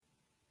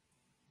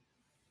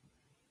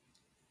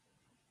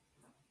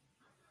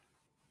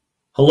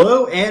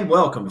Hello and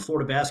welcome to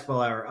Florida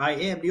Basketball Hour. I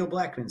am Neil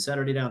Blackman,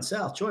 Saturday Down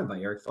South, joined by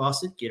Eric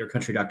Fawcett,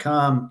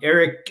 GatorCountry.com.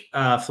 Eric,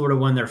 Florida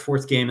won their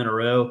fourth game in a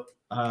row.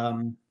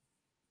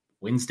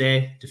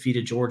 Wednesday,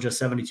 defeated Georgia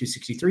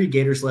 72-63.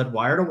 Gators led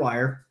wire to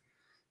wire,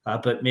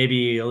 but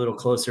maybe a little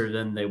closer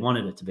than they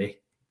wanted it to be.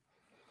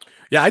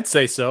 Yeah, I'd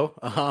say so.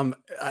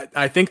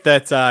 I think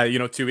that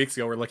 2 weeks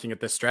ago we're looking at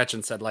this stretch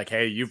and said like,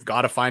 hey, you've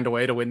got to find a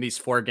way to win these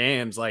four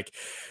games. Like,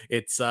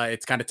 it's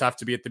kind of tough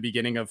to be at the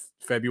beginning of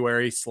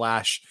February /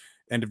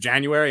 end of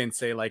January and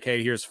say like,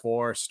 hey, here's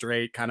four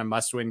straight kind of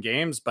must-win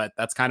games. But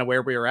that's kind of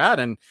where we were at,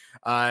 and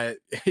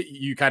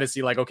you kind of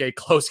see like, okay,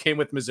 close game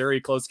with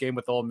Missouri, close game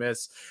with Ole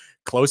Miss,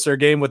 closer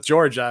game with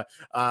Georgia.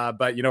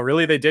 But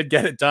really they did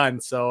get it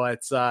done. So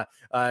it's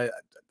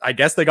I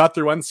guess they got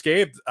through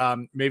unscathed.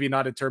 Maybe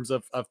not in terms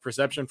of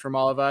perception from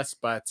all of us,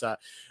 but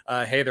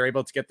hey, they're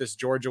able to get this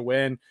Georgia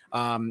win.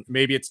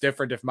 Maybe it's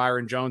different if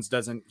Myron Jones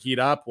doesn't heat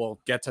up. We'll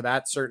get to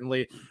that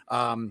certainly.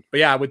 But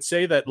yeah, I would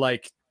say that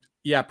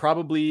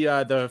probably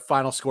the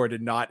final score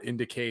did not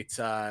indicate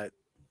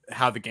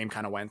how the game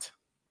kind of went.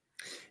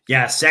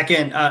 Yeah,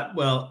 second,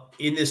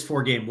 in this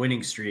four-game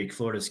winning streak,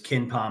 Florida's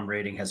KenPom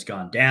rating has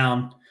gone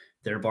down.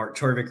 Their Bart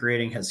Torvik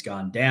rating has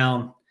gone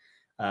down.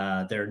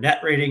 Their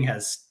net rating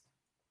has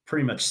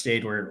pretty much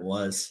stayed where it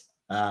was.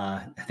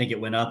 I think it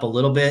went up a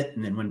little bit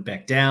and then went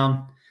back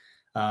down.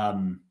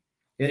 In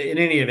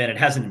any event, it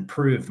hasn't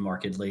improved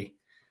markedly.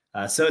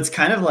 So it's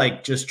kind of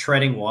like just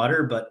treading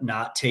water, but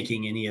not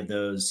taking any of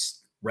those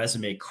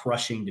resume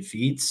crushing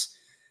defeats.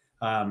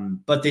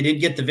 But they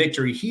did get the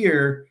victory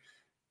here.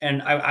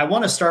 And I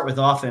want to start with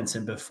offense.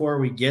 And before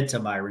we get to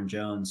Myron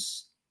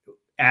Jones,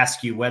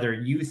 ask you whether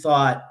you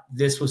thought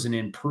this was an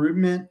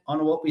improvement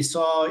on what we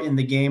saw in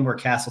the game where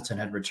Castleton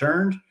had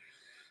returned,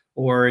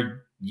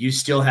 or you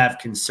still have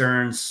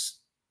concerns,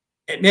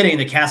 admitting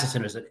that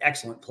Castleton is an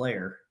excellent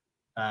player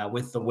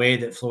with the way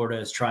that Florida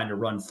is trying to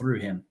run through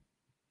him.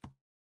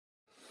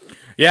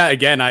 Yeah,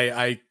 again,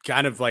 I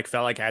kind of like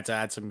felt like I had to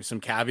add some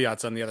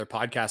caveats on the other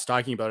podcast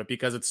talking about it,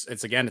 because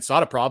it's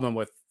not a problem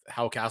with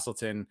how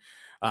Castleton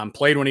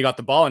played when he got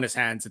the ball in his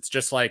hands. It's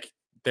just like,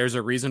 there's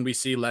a reason we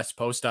see less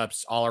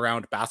post-ups all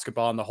around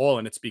basketball on the whole.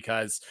 And it's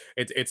because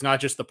it's not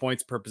just the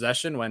points per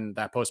possession when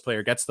that post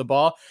player gets the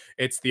ball.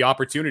 It's the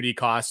opportunity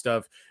cost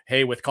of,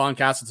 hey, with Colin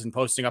Castleton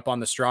posting up on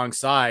the strong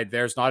side,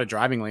 there's not a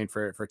driving lane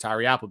for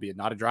Tyree Appleby,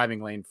 not a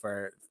driving lane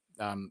for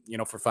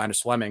Flanders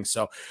Fleming.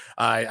 So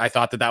I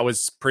thought that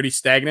was pretty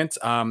stagnant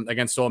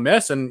against Ole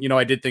Miss. And,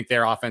 I did think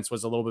their offense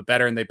was a little bit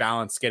better, and they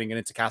balanced getting it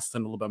into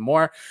Castleton a little bit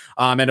more.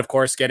 And of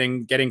course,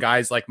 getting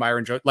guys like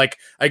Myron Jones. Like,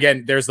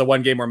 again, there's the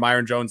one game where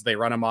Myron Jones, they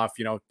run him off,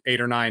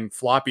 8 or 9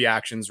 floppy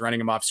actions, running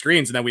him off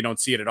screens, and then we don't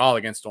see it at all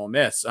against Ole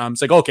Miss.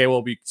 It's like, okay,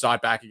 well, we saw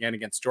it back again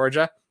against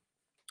Georgia.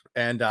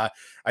 And I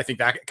think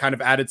that kind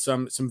of added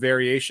some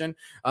variation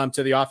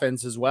to the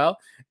offense as well.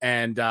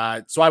 And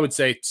so I would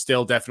say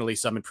still definitely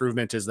some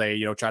improvement as they,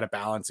 try to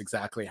balance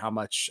exactly how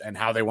much and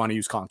how they want to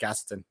use Colin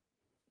Castleton.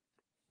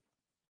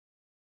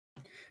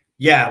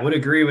 Yeah, I would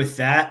agree with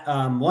that.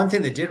 One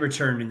thing that did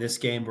return in this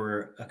game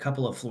were a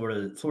couple of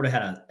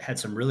Florida had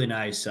some really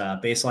nice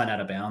baseline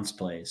out of bounds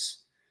plays.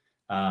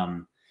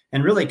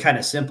 And really kind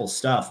of simple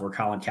stuff where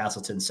Colin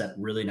Castleton set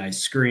really nice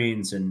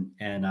screens and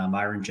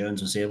Myron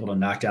Jones was able to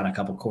knock down a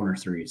couple corner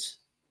threes.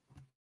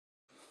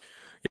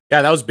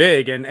 Yeah, that was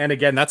big. And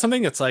again, that's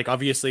something that's like,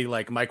 obviously,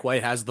 like, Mike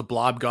White has the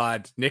Blob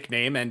God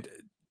nickname, and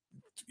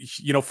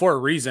for a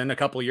reason. A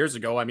couple of years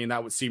ago, I mean,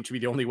 that would seem to be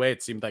the only way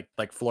it seemed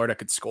like Florida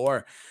could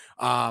score.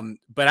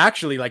 But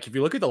actually, like, if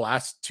you look at the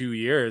last 2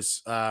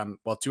 years,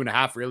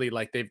 2.5 really,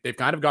 like they've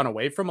kind of gone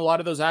away from a lot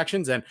of those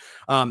actions. And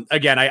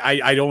again,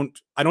 I don't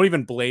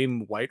even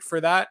blame White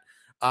for that.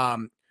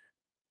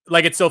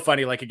 Like, it's so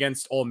funny, like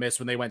against Ole Miss,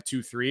 when they went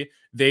 2-3,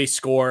 they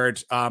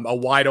scored a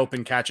wide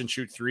open catch and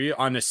shoot three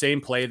on the same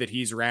play that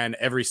he's ran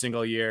every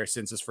single year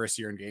since his first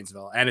year in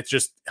Gainesville. And it's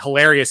just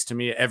hilarious to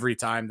me every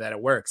time that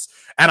it works.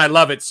 And I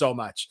love it so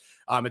much.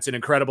 It's an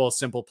incredible,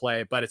 simple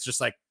play, but it's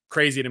just like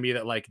crazy to me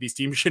that like these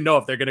teams should know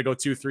if they're going to go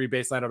 2-3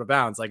 baseline out of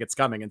bounds, like it's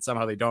coming, and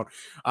somehow they don't.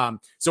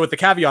 So with the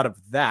caveat of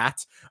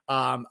that,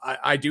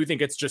 I do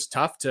think it's just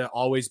tough to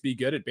always be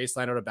good at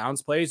baseline out of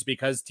bounds plays,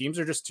 because teams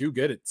are just too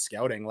good at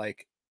scouting.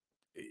 Like,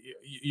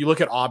 you look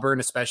at Auburn,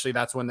 especially,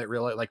 that's one that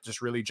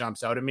really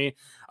jumps out at me.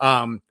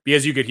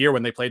 Because you could hear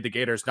when they played the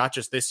Gators, not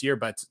just this year,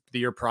 but the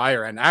year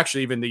prior, and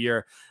actually even the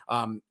year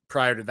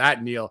prior to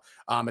that, Neil,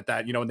 at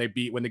that,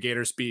 when the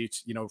Gators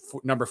beat,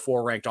 number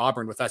 4 ranked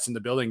Auburn with us in the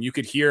building, you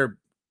could hear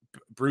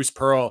Bruce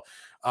Pearl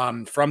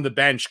from the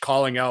bench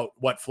calling out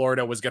what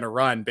Florida was going to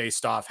run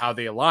based off how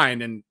they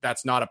aligned. And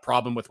that's not a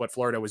problem with what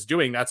Florida was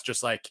doing. That's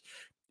just like,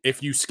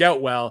 if you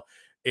scout well,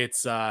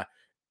 it's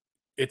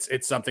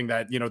it's something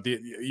that, you know,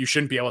 you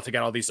shouldn't be able to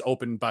get all these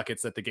open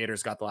buckets that the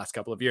Gators got the last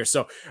couple of years.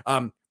 So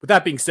with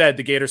that being said,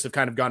 the Gators have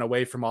kind of gone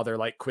away from all their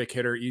like quick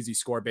hitter, easy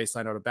score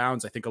baseline out of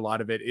bounds. I think a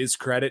lot of it is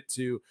credit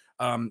to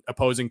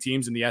opposing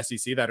teams in the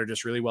SEC that are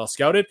just really well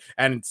scouted.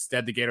 And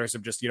instead the Gators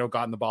have just, you know,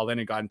 gotten the ball in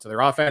and gotten to their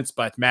offense.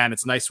 But man,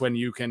 it's nice when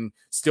you can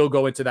still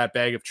go into that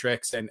bag of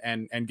tricks and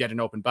get an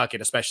open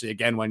bucket, especially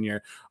again, when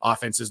your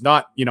offense is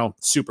not, you know,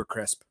 super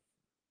crisp.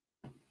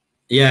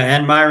 Yeah,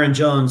 and Myron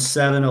Jones,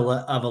 7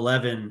 of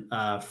 11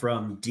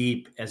 from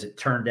deep. As it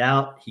turned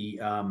out, he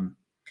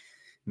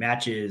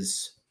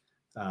matches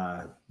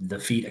the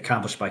feat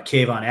accomplished by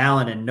Kayvon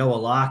Allen and Noah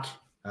Locke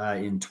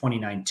in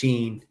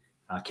 2019.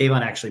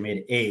 Kayvon actually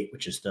made 8,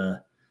 which is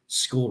the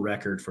school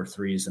record for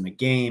threes in a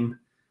game.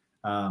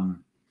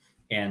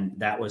 And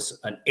that was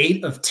an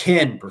 8 of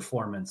 10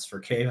 performance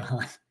for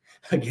Kayvon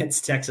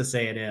against Texas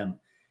A&M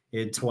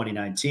in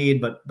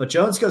 2019. But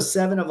Jones goes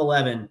 7 of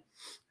 11.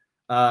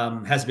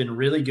 Has been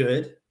really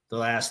good the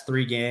last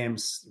 3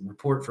 games.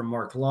 Report from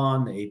Mark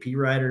Lawn, the AP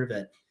writer,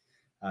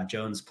 that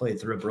Jones played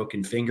through a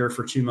broken finger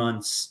for 2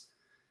 months.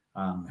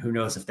 Who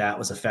knows if that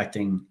was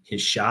affecting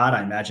his shot?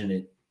 I imagine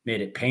it made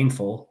it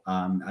painful.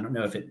 I don't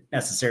know if it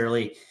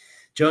necessarily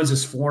 –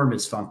 Jones's form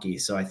is funky.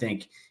 So I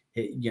think,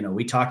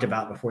 we talked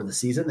about before the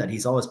season that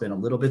he's always been a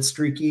little bit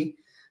streaky,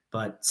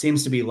 but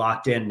seems to be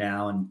locked in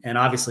now. And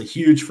obviously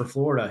huge for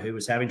Florida, who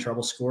was having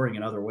trouble scoring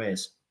in other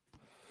ways.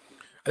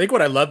 I think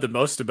what I loved the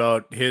most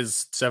about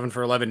his 7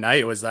 for 11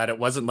 night was that it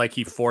wasn't like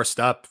he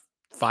forced up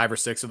 5 or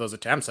 6 of those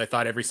attempts. I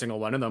thought every single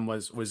one of them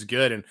was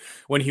good. And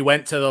when he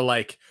went to the,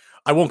 like,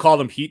 I won't call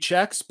them heat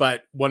checks,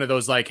 but one of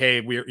those like,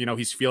 hey,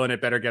 he's feeling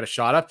it, better get a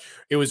shot up.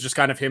 It was just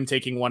kind of him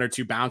taking 1 or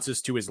 2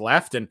 bounces to his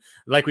left. And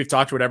like we've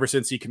talked about ever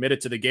since he committed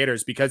to the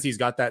Gators, because he's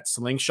got that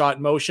slingshot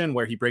motion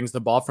where he brings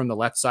the ball from the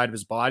left side of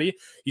his body,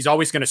 he's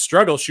always going to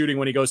struggle shooting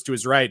when he goes to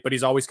his right, but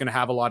he's always going to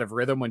have a lot of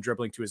rhythm when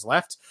dribbling to his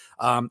left.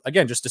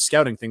 Again, just a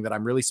scouting thing that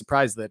I'm really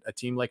surprised that a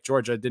team like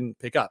Georgia didn't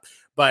pick up.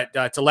 But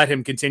to let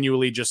him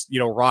continually just,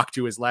 rock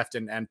to his left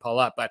and pull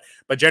up.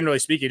 But generally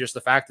speaking, just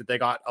the fact that they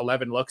got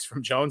 11 looks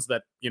from Jones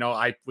that,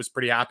 I was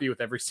pretty happy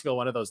with every single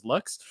one of those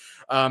looks.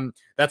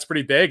 That's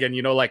pretty big. And,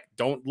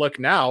 don't look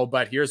now,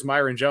 but here's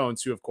Myron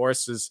Jones, who of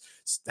course has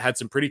had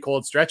some pretty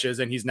cold stretches,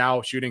 and he's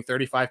now shooting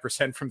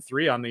 35% from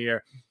 3 on the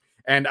year.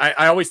 And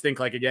I always think,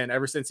 like, again,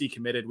 ever since he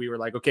committed, we were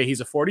like, okay,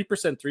 he's a 40%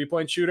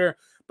 3-point shooter,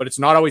 but it's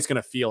not always going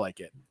to feel like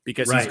it,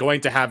 because he's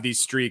going to have these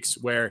streaks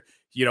where,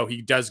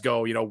 he does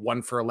go,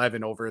 1 for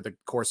 11 over the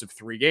course of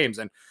 3 games.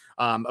 And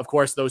of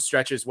course, those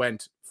stretches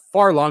went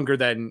far longer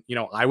than,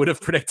 I would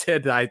have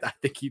predicted. I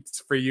think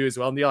he's for you as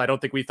well, Neil. I don't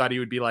think we thought he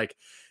would be like,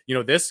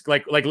 this,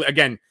 like,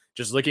 again,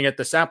 just looking at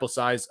the sample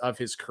size of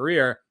his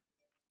career,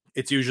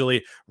 it's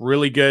usually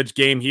really good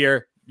game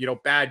here,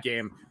 bad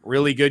game,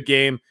 really good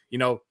game,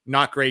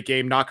 not great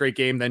game,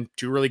 then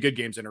 2 really good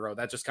games in a row.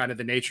 That's just kind of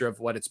the nature of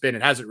what it's been.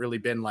 It hasn't really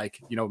been like,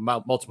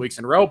 multiple weeks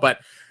in a row, but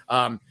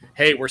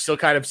hey, we're still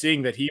kind of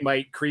seeing that he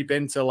might creep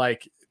into,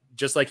 like,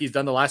 just like he's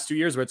done the last 2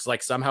 years, where it's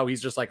like somehow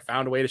he's just like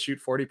found a way to shoot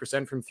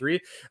 40% from 3.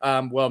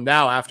 Well,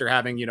 now after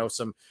having,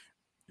 some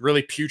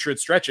really putrid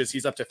stretches,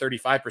 he's up to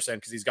 35%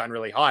 because he's gotten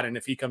really hot. And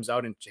if he comes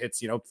out and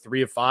hits,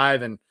 3 of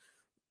 5 and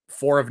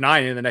 4 of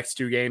 9 in the next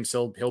 2 games,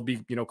 he'll be,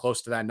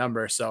 close to that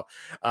number. So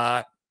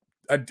a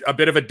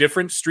bit of a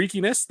different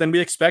streakiness than we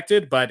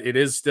expected, but it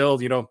is still,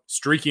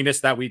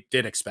 streakiness that we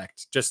did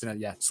expect, just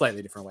in a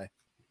slightly different way.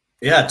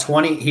 Yeah,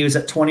 he was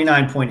at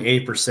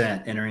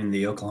 29.8% entering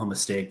the Oklahoma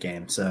State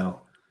game.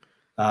 So,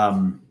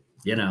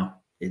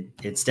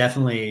 it's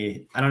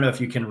definitely, I don't know if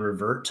you can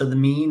revert to the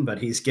mean, but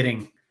he's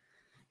getting,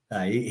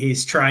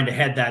 he's trying to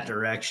head that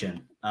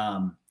direction.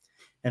 And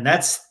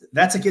that's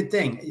a good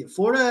thing.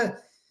 Florida,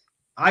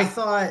 I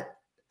thought,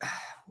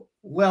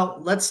 well,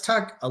 let's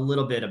talk a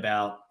little bit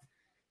about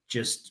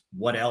just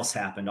what else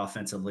happened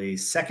offensively.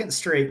 Second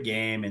straight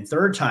game and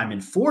third time in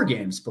 4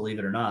 games, believe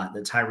it or not,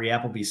 that Tyree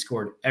Appleby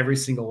scored every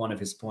single one of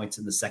his points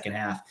in the second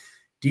half.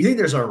 Do you think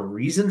there's a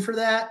reason for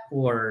that,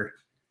 or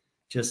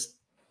just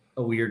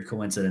a weird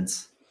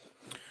coincidence?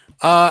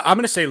 I'm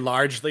going to say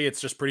largely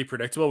it's just pretty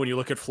predictable when you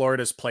look at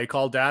Florida's play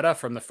call data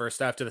from the first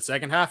half to the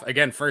second half.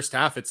 Again, first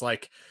half, it's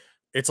like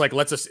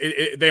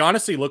they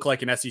honestly look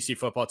like an SEC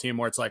football team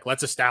where it's like,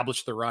 let's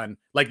establish the run.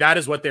 Like, that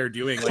is what they're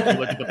doing. Like, you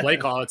look at the play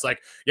call, it's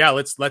like, yeah,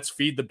 let's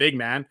feed the big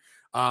man.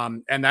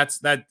 And that's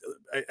that.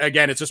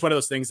 Again, it's just one of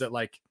those things that,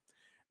 like,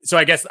 so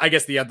I guess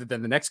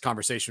the next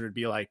conversation would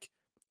be like,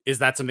 is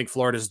that something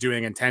Florida's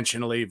doing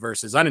intentionally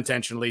versus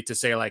unintentionally, to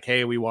say like,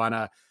 hey, we want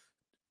to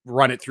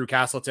run it through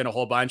Castleton a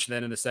whole bunch, and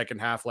then in the second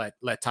half,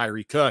 let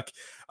Tyree cook.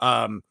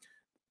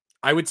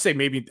 I would say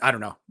maybe, I don't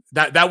know.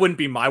 That wouldn't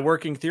be my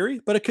working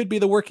theory, but it could be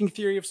the working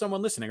theory of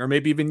someone listening, or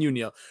maybe even you,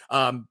 Neil.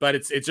 But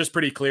it's just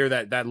pretty clear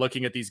that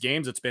looking at these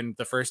games, it's been,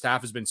 the first half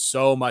has been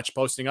so much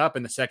posting up,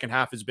 and the second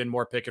half has been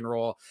more pick and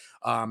roll,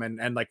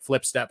 and like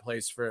flip step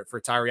plays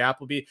for Tyree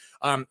Appleby.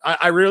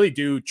 I really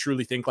do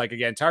truly think, like,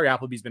 again, Tyree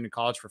Appleby's been in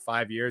college for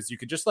 5 years. You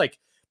could just, like,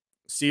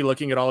 see,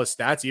 looking at all his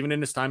stats, even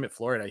in his time at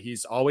Florida,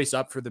 he's always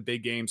up for the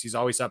big games. He's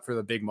always up for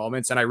the big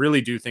moments. And I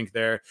really do think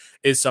there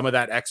is some of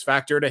that X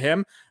factor to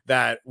him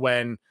that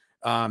when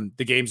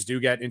the games do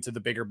get into the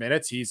bigger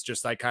minutes, he's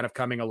just like kind of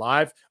coming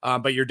alive.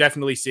 But you're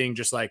definitely seeing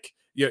just like,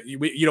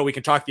 we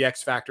can talk the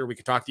X factor, we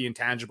can talk the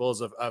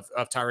intangibles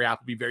of Tyree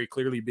Appleby very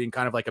clearly being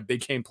kind of like a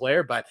big game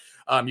player, but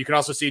you can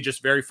also see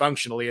just very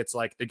functionally, it's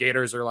like the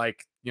Gators are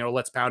like,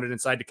 let's pound it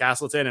inside to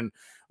Castleton. And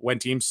when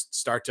teams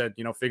start to,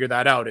 figure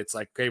that out, it's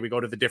like, okay, we go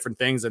to the different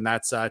things, and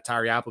that's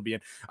Tyree Appleby.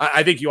 And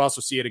I think you also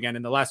see it again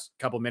in the last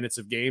couple minutes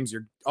of games.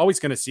 You're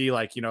always going to see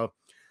like,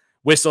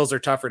 whistles are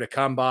tougher to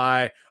come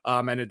by.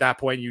 And at that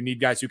point you need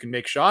guys who can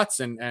make shots.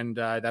 And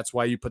that's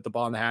why you put the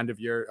ball in the hand of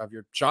your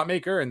shot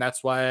maker. And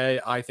that's why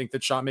I think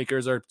that shot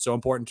makers are so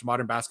important to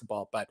modern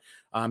basketball. But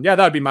that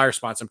would be my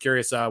response. I'm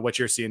curious what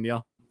you're seeing,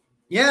 Neil.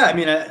 Yeah. I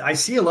mean, I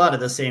see a lot of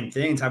the same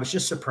things. I was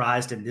just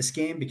surprised in this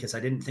game because I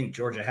didn't think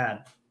Georgia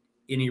had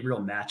any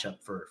real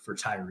matchup for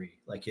Tyree,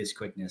 like his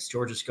quickness.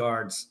 Georgia's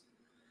guards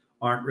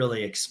aren't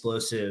really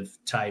explosive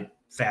type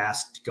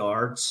fast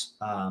guards.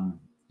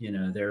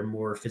 They're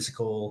more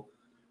physical,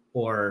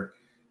 or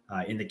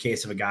in the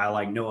case of a guy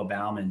like Noah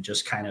Bauman,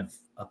 just kind of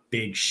a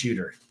big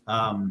shooter.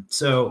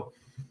 So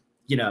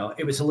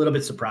it was a little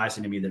bit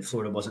surprising to me that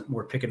Florida wasn't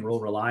more pick and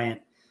roll reliant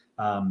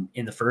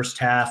in the first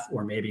half,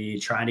 or maybe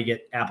trying to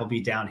get Appleby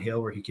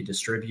downhill where he could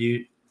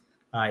distribute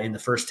in the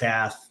first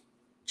half.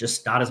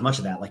 Just not as much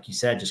of that. Like you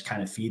said, just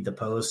kind of feed the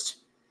post,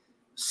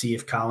 see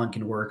if Colin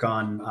can work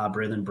on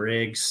Braylon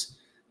Briggs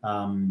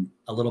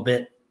a little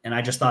bit. And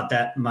I just thought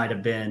that might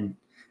have been,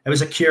 it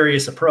was a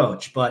curious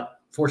approach, but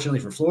fortunately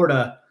for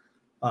Florida,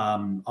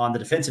 on the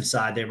defensive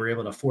side, they were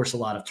able to force a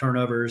lot of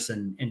turnovers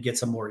and get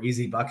some more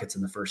easy buckets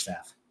in the first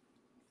half.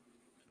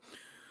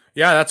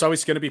 Yeah, that's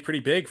always going to be pretty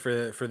big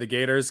for the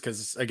Gators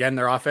because, again,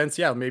 their offense,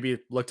 maybe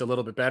looked a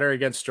little bit better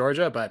against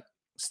Georgia, but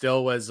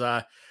still was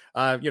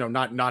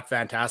not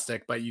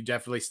fantastic. But you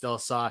definitely still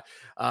saw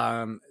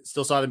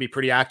them be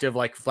pretty active,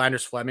 like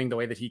Flanders Fleming, the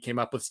way that he came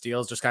up with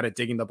steals, just kind of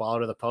digging the ball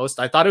to the post.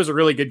 I thought it was a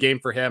really good game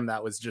for him.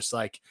 That was just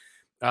like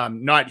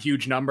not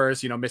huge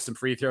numbers, missed some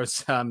free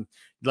throws.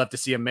 You'd love to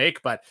see him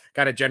make, but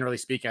kind of generally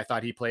speaking, I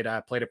thought he played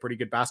a pretty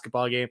good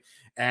basketball game.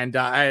 And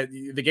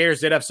the Gators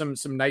did have some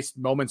nice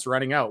moments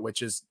running out, which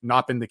has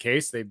not been the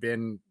case. They've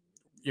been,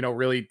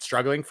 really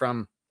struggling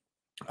from,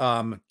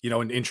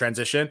 in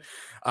transition.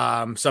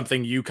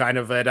 Something you kind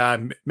of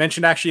had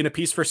mentioned actually in a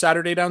piece for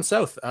Saturday Down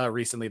South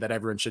recently that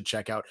everyone should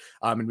check out,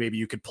 and maybe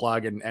you could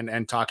plug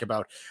and talk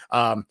about.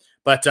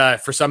 But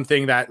for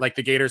something that like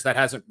the Gators, that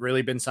hasn't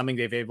really been something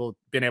they've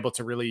been able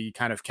to really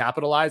kind of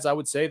capitalize, I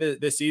would say,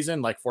 this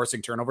season, like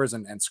forcing turnovers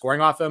and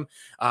scoring off them.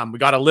 We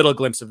got a little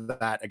glimpse of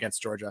that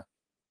against Georgia.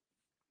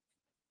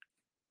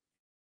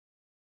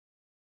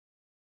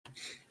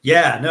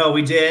 Yeah, no,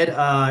 we did.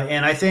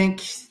 And I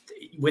think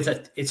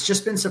it's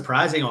just been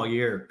surprising all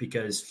year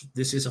because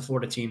this is a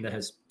Florida team that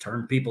has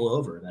turned people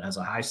over, that has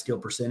a high steal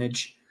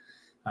percentage.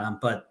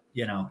 But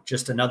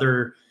just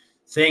another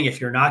thing,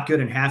 if you're not good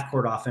in half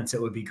court offense,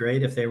 it would be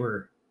great if they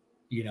were,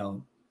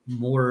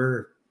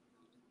 more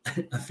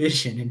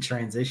efficient in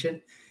transition,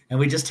 and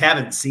we just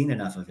haven't seen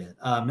enough of it.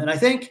 And I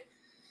think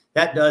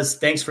that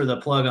thanks for the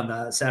plug on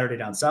the Saturday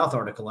Down South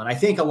article. And I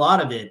think a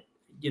lot of it,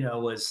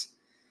 was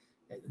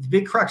the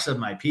big crux of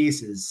my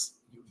piece is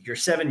you're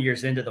 7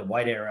 years into the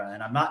White era,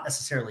 and I'm not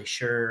necessarily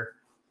sure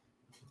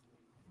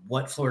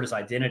what Florida's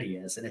identity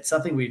is. And it's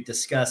something we've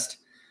discussed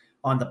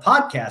on the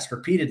podcast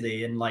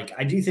repeatedly. And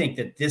I do think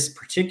that this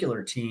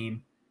particular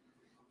team,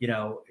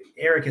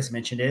 Eric has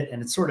mentioned it,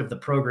 and it's sort of the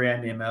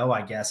program MO,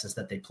 I guess, is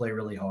that they play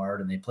really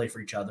hard and they play for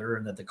each other,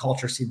 and that the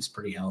culture seems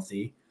pretty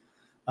healthy.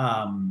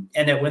 And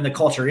that when the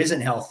culture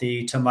isn't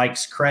healthy, to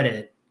Mike's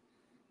credit,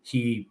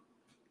 he,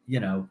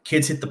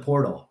 kids hit the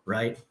portal,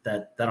 right?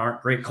 That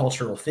aren't great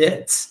cultural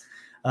fits.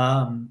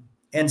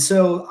 And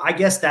so I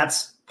guess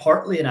that's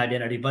partly an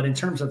identity, but in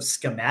terms of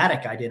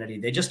schematic identity,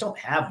 they just don't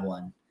have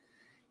one.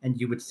 And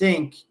you would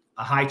think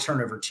a high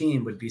turnover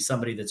team would be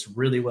somebody that's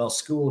really well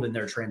schooled in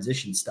their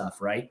transition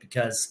stuff, right?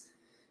 Because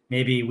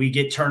maybe we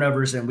get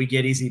turnovers and we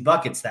get easy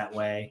buckets that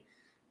way.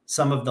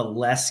 Some of the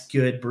less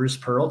good Bruce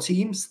Pearl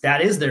teams,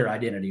 that is their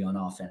identity on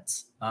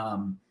offense.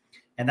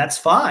 And that's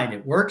fine.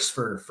 It works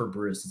for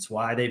Bruce. It's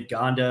why they've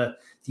gone to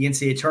the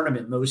NCAA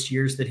tournament most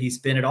years that he's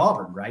been at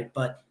Auburn, right?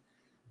 But,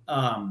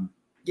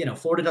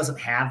 Florida doesn't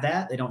have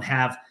that. They don't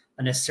have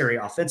a necessary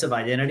offensive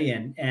identity.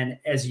 And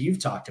as you've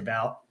talked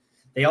about,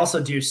 they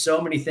also do so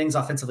many things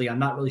offensively. I'm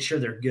not really sure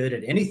they're good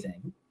at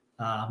anything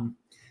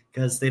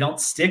because they don't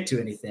stick to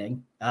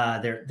anything.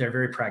 They're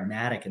very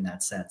pragmatic in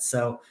that sense.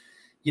 So,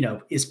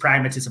 is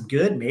pragmatism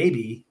good?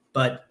 Maybe,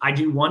 but I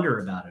do wonder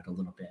about it a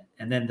little bit.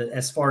 And then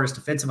as far as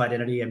defensive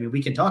identity, I mean,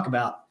 we can talk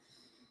about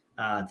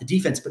the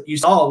defense, but you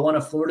saw one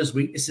of Florida's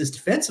weaknesses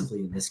defensively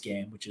in this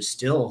game, which is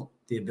still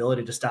the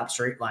ability to stop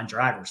straight line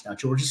drivers. Now,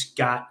 Georgia's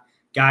got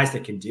guys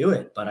that can do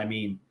it, but I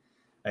mean,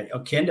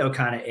 Okendo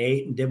kind of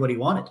ate and did what he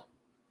wanted.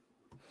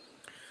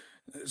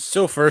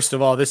 So first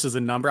of all, this is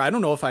a number. I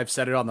don't know if I've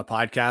said it on the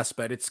podcast,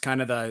 but it's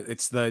kind of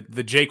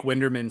the Jake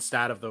Winderman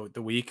stat of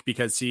the week,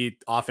 because he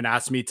often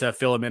asks me to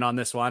fill him in on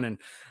this one.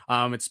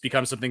 And it's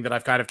become something that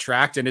I've kind of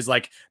tracked and is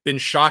like been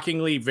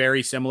shockingly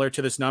very similar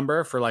to this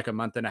number for like a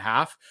month and a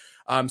half.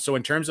 So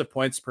in terms of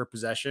points per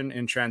possession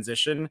in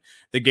transition,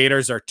 the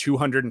Gators are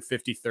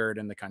 253rd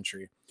in the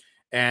country.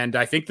 And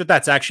I think that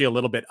that's actually a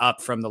little bit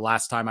up from the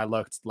last time I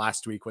looked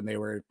last week when they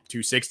were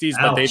 260s,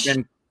 but they've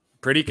been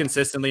pretty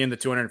consistently in the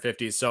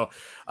 250s. So,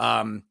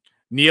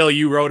 Neil,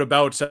 you wrote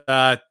about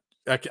a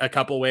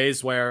couple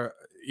ways where,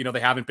 you know, they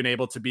haven't been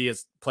able to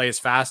play as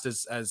fast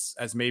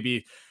as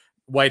maybe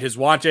White has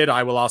wanted.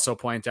 I will also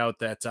point out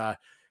that,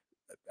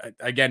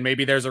 again,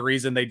 maybe there's a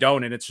reason they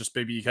don't, and it's just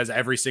maybe because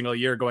every single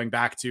year going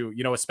back to,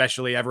 you know,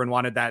 especially everyone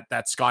wanted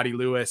that Scotty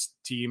Lewis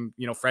team,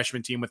 you know,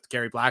 freshman team with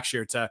Kerry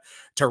Blackshear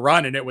to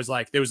run, and it was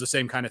the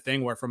same kind of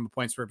thing where from a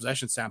points per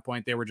possession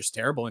standpoint they were just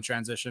terrible in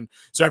transition,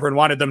 so everyone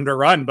wanted them to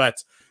run.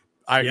 But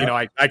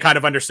I kind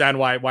of understand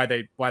why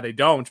they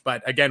don't.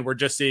 But again, we're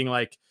just seeing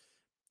like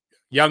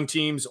young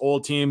teams,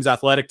 old teams,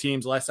 athletic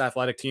teams, less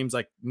athletic teams.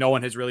 Like no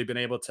one has really been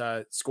able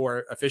to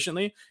score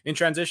efficiently in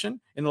transition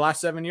in the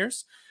last 7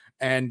 years.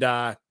 And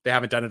they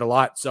haven't done it a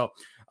lot. So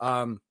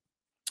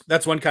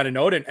that's one kind of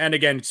note. And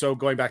again, so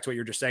going back to what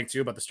you were just saying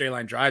too about the straight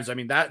line drives, I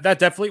mean, that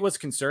definitely was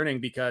concerning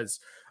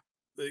because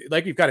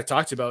like we've kind of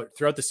talked about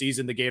throughout the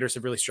season, the Gators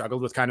have really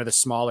struggled with kind of the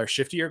smaller,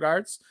 shiftier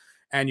guards.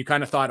 And you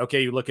kind of thought,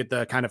 okay, you look at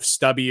the kind of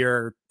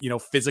stubbier, you know,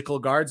 physical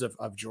guards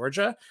of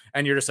Georgia,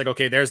 and you're just like,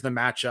 okay, there's the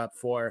matchup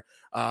for,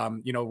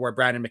 you know, where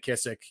Brandon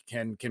McKissick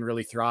can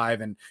really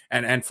thrive,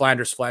 and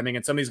Flanders Fleming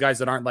and some of these guys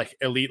that aren't like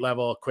elite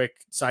level,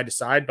 quick side to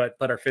side, but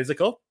are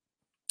physical.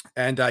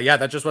 And yeah,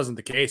 that just wasn't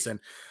the case. And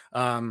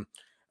so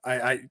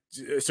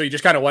you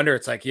just kind of wonder,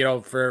 it's like, you know,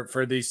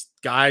 for these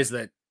guys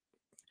that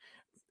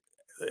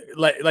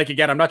like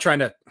again, I'm not trying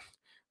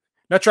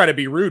to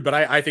be rude, but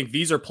I think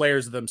these are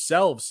players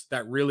themselves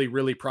that really,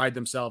 really pride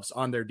themselves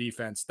on their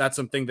defense. That's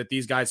something that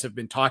these guys have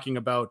been talking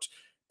about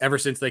ever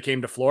since they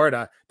came to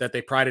Florida, that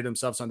they prided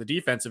themselves on the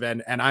defensive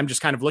end. And I'm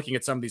just kind of looking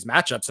at some of these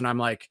matchups and I'm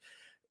like,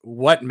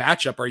 what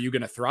matchup are you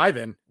going to thrive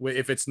in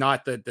if it's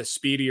not the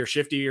speedier,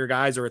 shiftier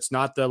guys, or it's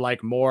not the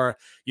like more,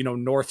 you know,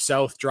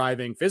 north-south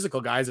driving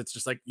physical guys? It's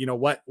just like, you know,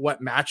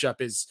 what matchup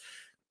is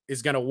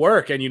going to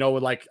work. And, you know,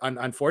 like,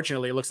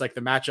 unfortunately, it looks like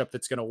the matchup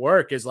that's going to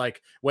work is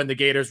like when the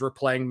Gators were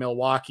playing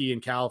Milwaukee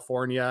and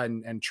California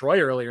and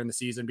Troy earlier in the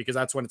season, because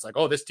that's when it's like,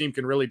 oh, this team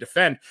can really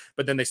defend,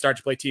 but then they start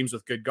to play teams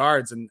with good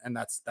guards. And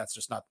that's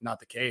just not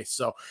the case.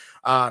 So,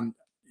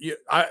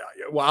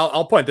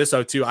 I'll point this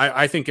out too.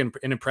 I think an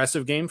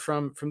impressive game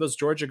from those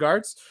Georgia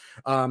guards.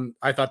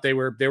 I thought they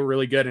were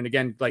really good. And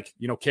again, like,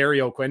 you know, Kerry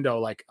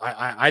Oquendo, like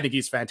I think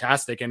he's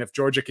fantastic. And if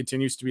Georgia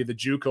continues to be the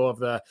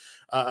JUCO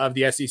of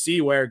the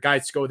SEC, where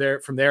guys go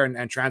there from there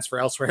and transfer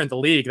elsewhere in the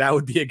league, that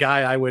would be a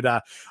guy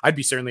I'd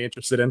be certainly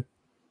interested in.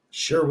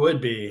 Sure would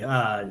be.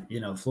 You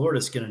know,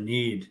 Florida's going to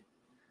need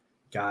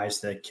guys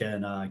that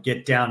can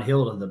get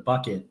downhill to the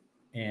bucket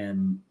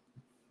and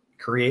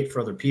create for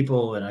other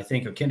people. And I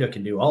think Oquendo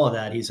can do all of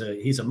that. He's a,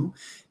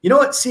 you know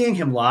what, seeing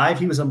him live,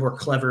 he was a more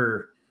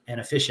clever and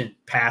efficient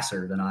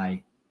passer than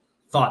I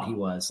thought he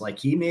was. Like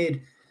he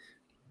made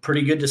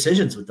pretty good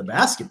decisions with the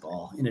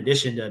basketball in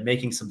addition to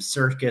making some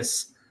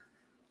circus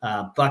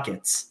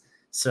buckets.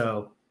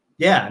 So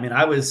yeah, I mean,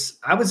 I was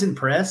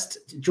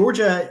impressed.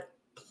 Georgia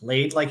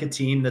played like a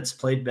team that's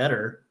played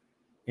better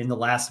in the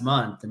last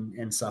month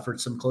and suffered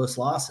some close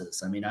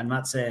losses. I mean, I'm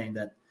not saying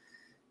that,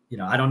 you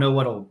know, I don't know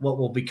what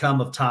will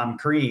become of Tom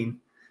Crean.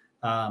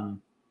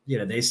 You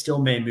know, they still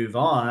may move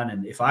on.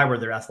 And if I were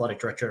their athletic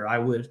director, I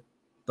would,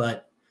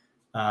 but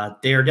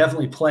they are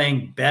definitely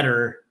playing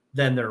better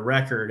than their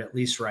record, at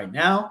least right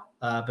now.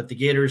 But the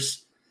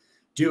Gators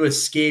do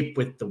escape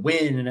with the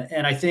win.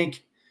 And I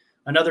think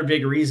another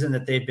big reason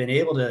that they've been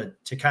able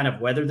to kind of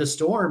weather the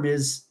storm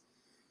is,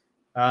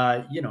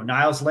 you know,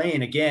 Niles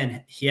Lane,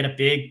 again, he had a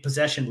big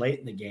possession late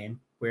in the game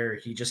where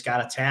he just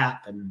got a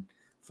tap and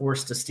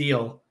forced a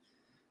steal.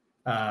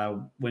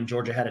 When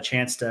Georgia had a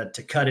chance to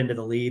cut into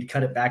the lead,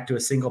 cut it back to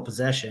a single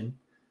possession.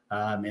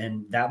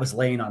 And that was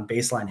Lane on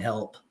baseline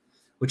help,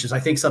 which is, I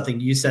think, something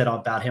you said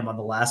about him on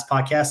the last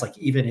podcast. Like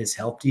even his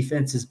help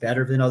defense is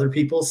better than other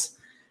people's.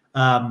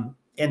 And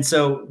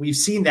so we've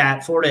seen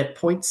that Florida at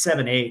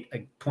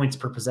 0.78 points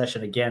per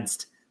possession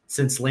against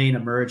since Lane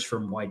emerged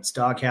from White's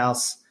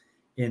doghouse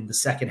in the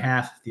second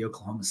half of the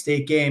Oklahoma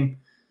State game.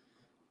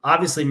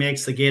 Obviously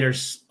makes the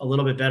Gators a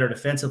little bit better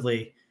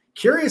defensively.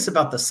 Curious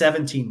about the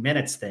 17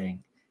 minutes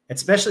thing,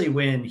 especially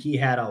when he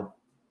had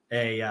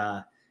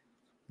a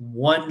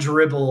one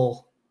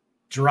dribble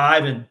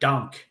drive and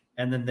dunk,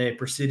 and then they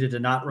proceeded to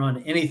not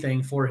run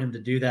anything for him to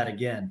do that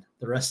again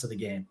the rest of the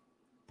game.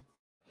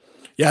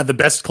 Yeah, the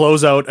best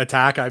closeout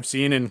attack I've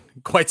seen in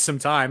quite some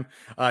time,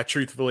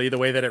 truthfully, the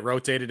way that it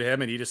rotated to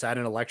him and he just had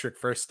an electric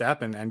first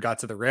step and got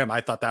to the rim.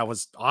 I thought that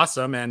was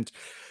awesome and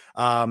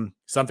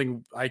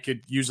something I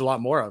could use a lot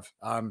more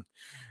of.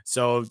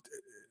 So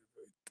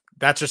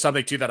that's just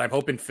something too that I'm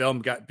hoping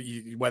film got,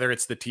 whether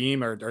it's the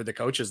team or the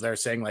coaches there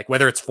saying, like,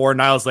 whether it's for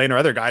Niles Lane or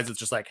other guys, it's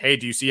just like, hey,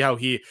 do you see how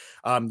he,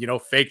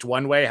 faked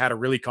one way, had a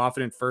really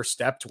confident first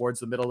step towards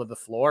the middle of the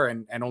floor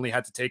and only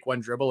had to take one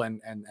dribble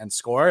and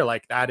score?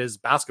 Like, that is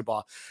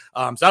basketball.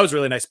 So that was a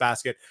really nice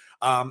basket.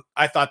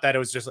 I thought that it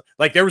was just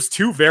like, there was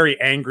two very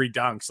angry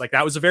dunks. Like,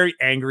 that was a very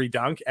angry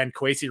dunk, and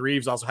Kwesi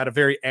Reeves also had a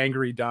very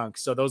angry dunk.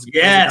 So those are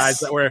guys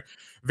that were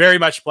very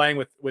much playing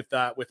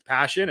with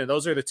passion. And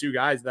those are the two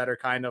guys that are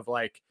kind of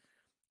like,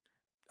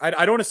 I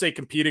don't want to say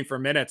competing for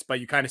minutes, but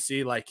you kind of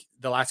see, like,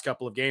 the last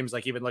couple of games,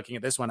 like even looking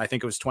at this one, I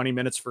think it was 20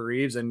 minutes for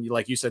Reeves and,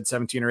 like you said,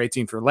 17 or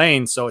 18 for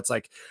Lane. So it's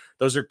like,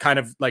 those are kind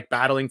of like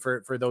battling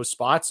for those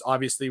spots.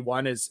 Obviously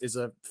one is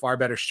a far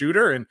better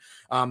shooter, and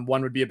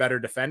one would be a better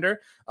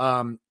defender.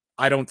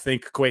 I don't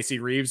think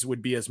Kwesi Reeves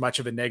would be as much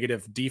of a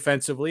negative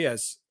defensively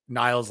as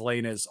Niles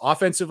Lane is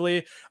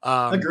offensively.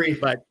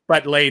 Agreed.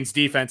 But Lane's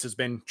defense has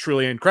been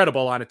truly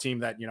incredible on a team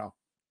that,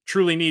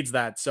 truly needs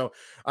that. So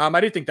I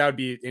do think that would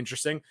be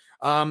interesting.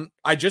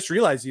 I just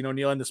realized,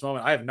 Neil, in this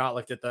moment, I have not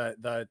looked at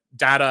the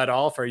data at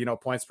all for,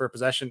 points per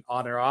possession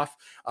on or off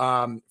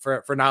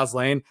for Niles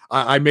Lane.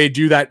 I may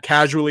do that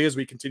casually as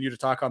we continue to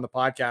talk on the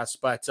podcast,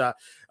 but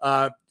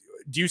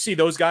do you see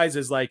those guys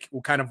as like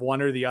kind of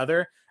one or the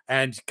other?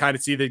 And kind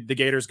of see the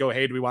Gators go,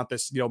 hey, do we want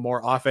this, more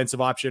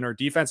offensive option or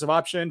defensive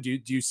option? Do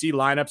you see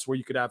lineups where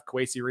you could have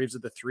Kwesi Reeves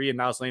at the 3 and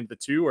Niles Lane at the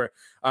 2? Or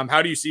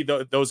how do you see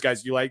those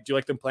guys? Do you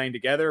like them playing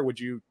together? Would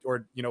you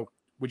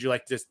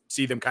like to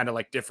see them kind of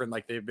like different,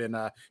 like they've been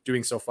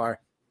doing so far?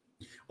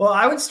 Well,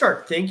 I would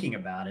start thinking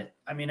about it.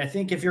 I mean, I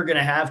think if you're going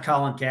to have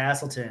Colin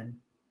Castleton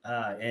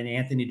and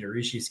Anthony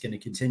Duruji is going to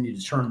continue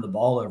to turn the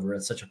ball over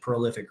at such a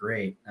prolific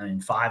rate. I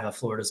mean, 5 of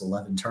Florida's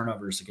 11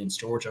 turnovers against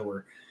Georgia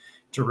were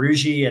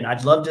Duruji, and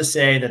I'd love to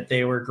say that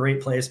they were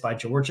great plays by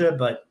Georgia,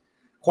 but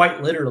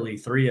quite literally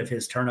 3 of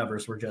his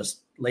turnovers were just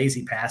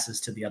lazy passes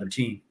to the other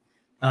team,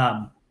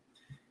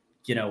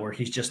 where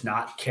he's just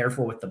not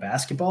careful with the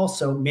basketball.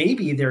 So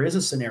maybe there is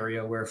a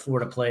scenario where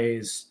Florida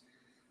plays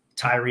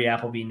Tyree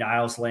Appleby,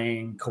 Niles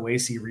Lane,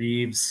 Kwesi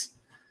Reeves,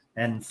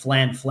 and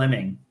Flan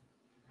Fleming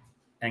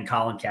and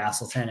Colin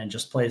Castleton, and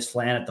just plays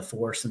Flan at the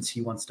 4 since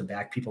he wants to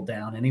back people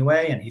down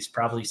anyway, and he's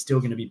probably still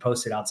going to be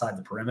posted outside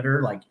the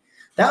perimeter. Like,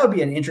 that would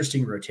be an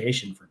interesting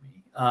rotation for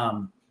me,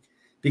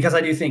 because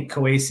I do think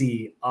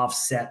Kwesi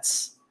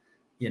offsets,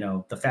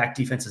 the fact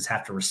defenses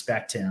have to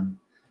respect him,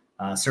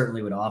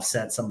 certainly would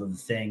offset some of the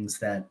things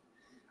that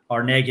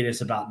are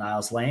negatives about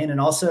Niles Lane. And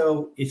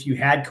also, if you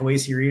had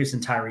Kwesi Reeves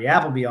and Tyree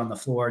Appleby on the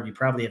floor, you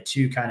probably have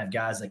 2 kind of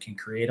guys that can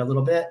create a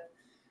little bit.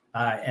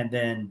 And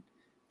then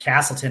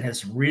Castleton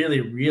has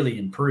really, really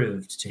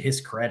improved, to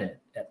his credit,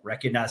 at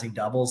recognizing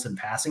doubles and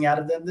passing out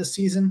of them this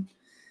season.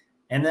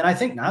 And then I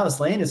think Niles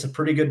Lane is a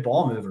pretty good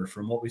ball mover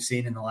from what we've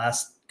seen in the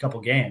last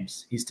couple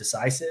games. He's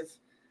decisive.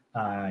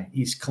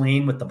 He's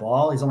clean with the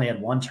ball. He's only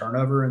had 1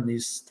 turnover in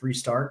these 3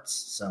 starts.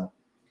 So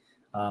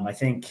I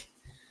think,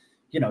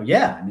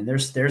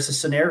 there's a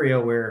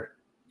scenario where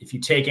if you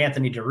take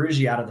Anthony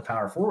Duruji out of the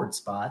power forward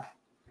spot,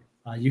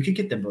 you could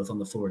get them both on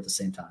the floor at the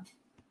same time.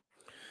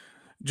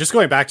 Just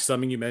going back to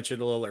something you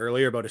mentioned a little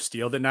earlier about a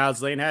steal that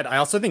Niles Lane had, I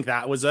also think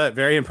that was a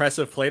very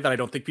impressive play that I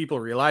don't think people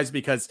realize,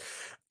 because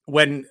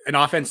when an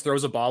offense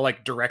throws a ball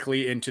like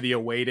directly into the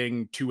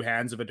awaiting 2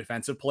 hands of a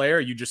defensive player,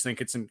 you just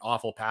think it's an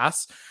awful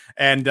pass.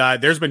 And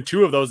there's been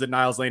 2 of those that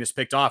Niles Lane has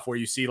picked off where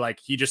you see like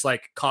he just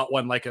like caught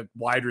one like a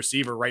wide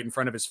receiver right in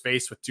front of his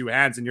face with 2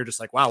 hands, and you're just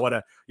like, wow,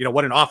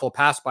 what an awful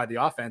pass by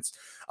the offense.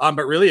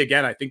 But really,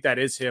 again, I think that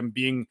is him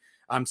being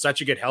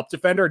such a good help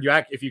defender.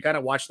 If you kind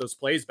of watch those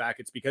plays back,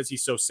 it's because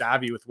he's so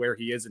savvy with where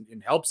he is in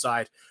help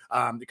side,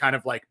 kind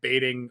of like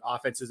baiting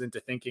offenses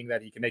into thinking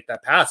that he can make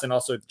that pass. And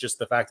also just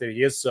the fact that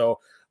he is so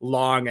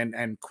long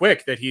and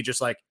quick that he just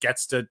like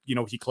gets to,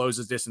 he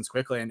closes distance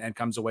quickly and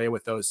comes away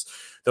with those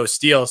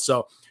steals.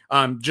 So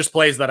just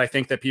plays that I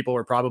think that people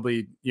were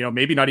probably,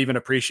 maybe not even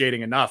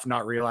appreciating enough,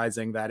 not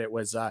realizing that it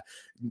was a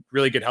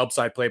really good help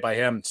side play by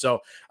him.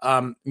 So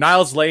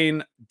Niles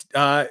Lane,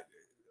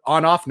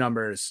 on-off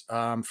numbers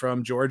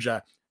from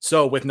Georgia.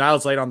 So with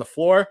Niles Lane on the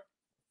floor,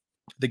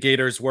 the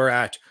Gators were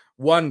at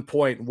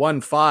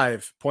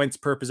 1.15 points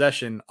per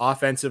possession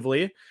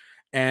offensively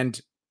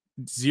and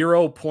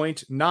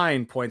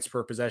 0.9 points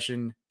per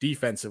possession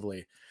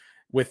defensively.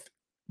 With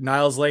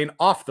Niles Lane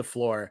off the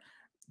floor,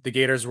 the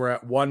Gators were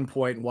at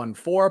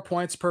 1.14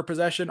 points per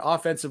possession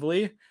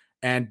offensively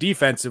and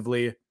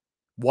defensively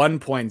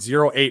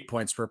 1.08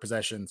 points per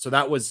possession. So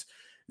that was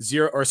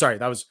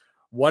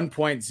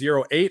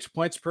 1.08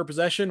 points per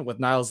possession with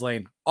Niles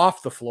Lane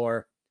off the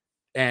floor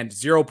and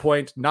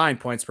 0.9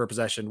 points per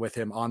possession with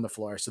him on the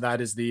floor. So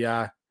that is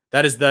the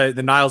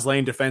Niles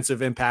Lane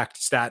defensive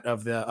impact stat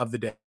of the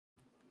day.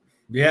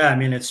 Yeah, I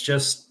mean, it's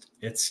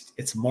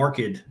marked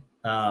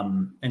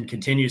and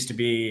continues to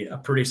be a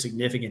pretty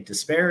significant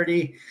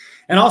disparity.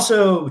 And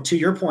also, to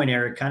your point,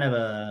 Eric, kind of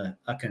a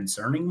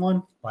concerning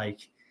one.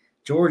 Like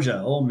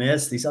Georgia, Ole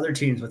Miss, these other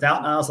teams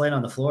without Niles Lane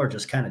on the floor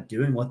just kind of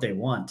doing what they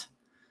want.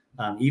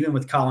 Even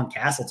with Colin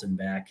Castleton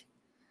back,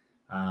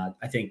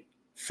 I think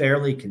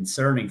fairly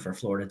concerning for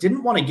Florida.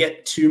 Didn't want to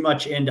get too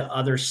much into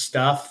other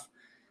stuff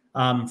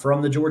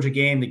from the Georgia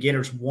game. The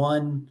Gators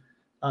won.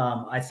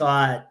 I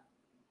thought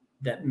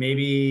that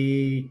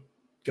maybe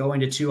going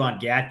to 2 on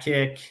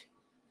Gatkick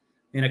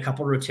in a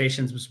couple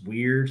rotations was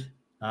weird.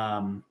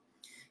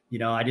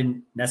 I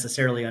didn't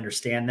necessarily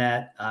understand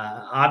that.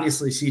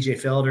 Obviously,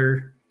 CJ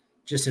Felder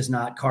just has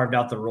not carved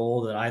out the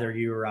role that either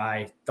you or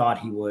I thought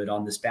he would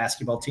on this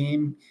basketball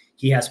team.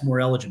 He has more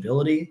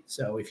eligibility.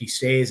 So if he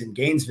stays in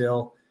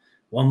Gainesville,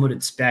 one would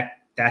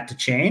expect that to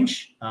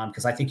change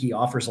because I think he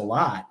offers a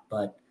lot.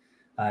 But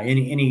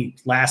any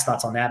last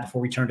thoughts on that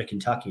before we turn to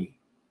Kentucky?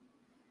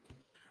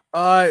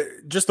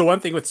 Just the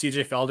one thing with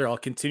CJ Felder, I'll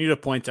continue to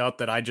point out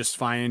that I just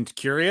find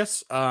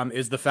curious,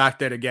 is the fact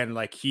that, again,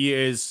 like he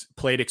is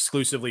played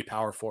exclusively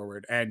power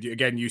forward. And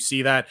again, you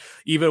see that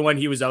even when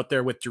he was out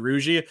there with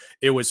Derugi,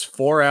 it was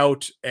 4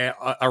 out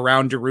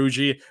around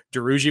Derugi.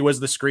 Derugi was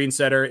the screen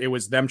setter. It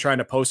was them trying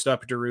to post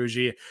up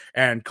Derugi,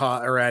 and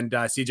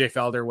CJ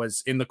Felder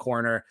was in the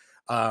corner,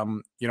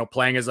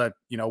 playing as a,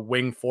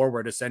 wing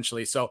forward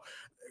essentially. So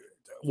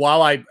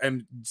while I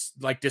am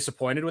like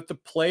disappointed with the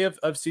play of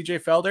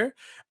CJ Felder,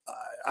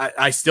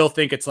 I still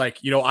think it's like,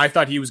 I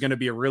thought he was going to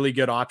be a really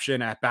good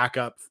option at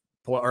backup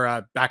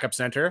backup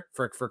center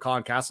for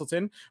Colin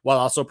Castleton while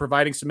also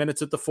providing some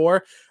minutes at the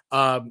 4.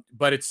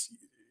 But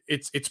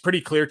it's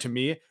pretty clear to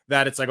me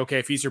that it's like, okay,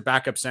 if he's your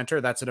backup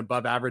center, that's an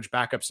above average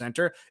backup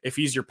center. If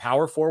he's your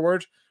power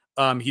forward,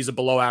 he's a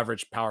below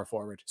average power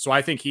forward. So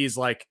I think he's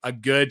like a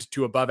good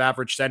to above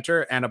average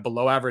center and a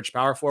below average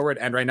power forward.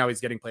 And right now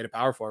he's getting played a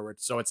power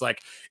forward. So it's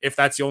like, if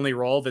that's the only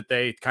role that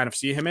they kind of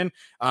see him in,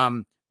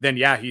 then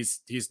yeah,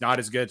 he's not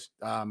as good.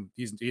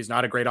 He's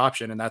not a great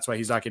option, and that's why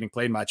he's not getting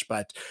played much.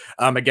 But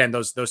again,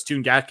 those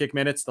Toon Gatkick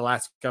minutes the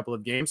last couple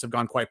of games have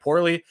gone quite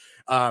poorly.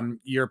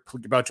 You're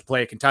about to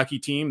play a Kentucky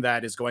team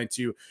that is going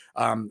to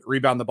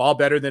rebound the ball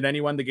better than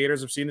anyone the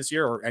Gators have seen this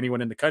year or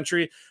anyone in the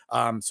country.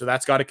 So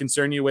that's got to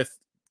concern you with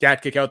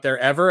Gatkick out there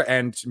ever,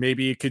 and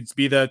maybe it could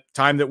be the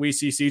time that we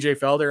see CJ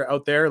Felder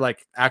out there,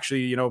 like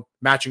actually,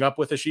 matching up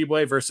with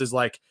Ashibwe versus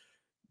like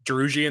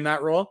Derugi in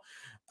that role.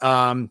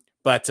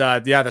 But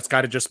that's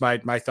kind of just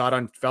my thought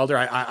on Felder.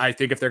 I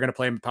think if they're going to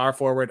play him power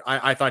forward,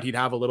 I thought he'd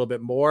have a little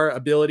bit more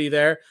ability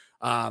there.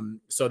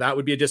 So that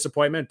would be a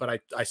disappointment,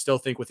 but I still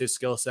think with his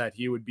skill set,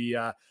 he would be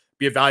a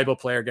valuable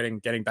player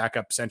getting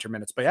backup center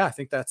minutes. But yeah, I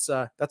think that's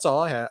all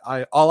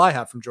I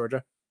have from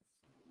Georgia.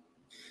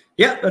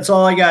 Yeah, that's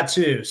all I got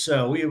too.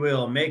 So we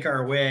will make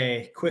our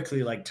way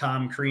quickly, like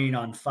Tom Crean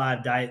on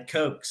 5 Diet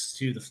Cokes,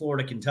 to the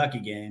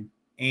Florida-Kentucky game.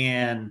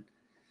 And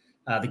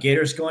the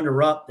Gators go into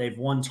Rupp. They've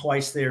won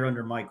twice there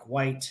under Mike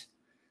White,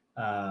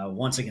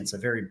 once against a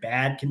very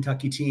bad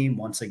Kentucky team,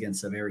 once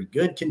against a very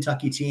good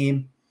Kentucky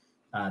team.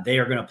 They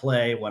are going to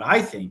play what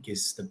I think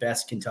is the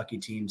best Kentucky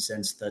team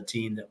since the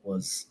team that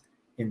was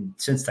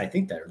since I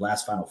think their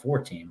last Final Four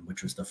team,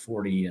 which was the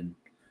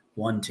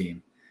 40-1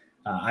 team.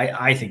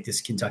 I think this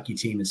Kentucky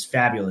team is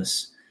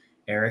fabulous,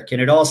 Eric.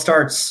 And it all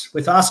starts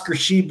with Oscar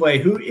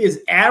Tshiebwe, who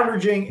is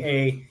averaging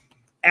a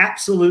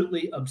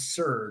absolutely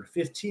absurd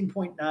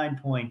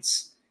 15.9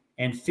 points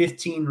and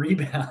 15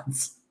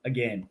 rebounds a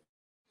game.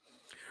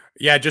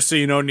 Yeah, just so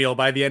you know, Neil,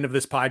 by the end of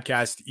this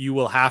podcast, you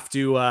will have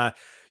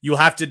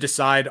to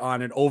decide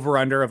on an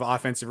over-under of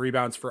offensive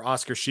rebounds for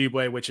Oscar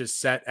Tshiebwe, which is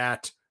set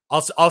at,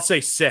 I'll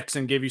say 6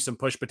 and give you some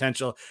push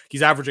potential.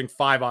 He's averaging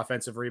 5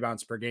 offensive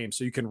rebounds per game.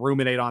 So you can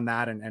ruminate on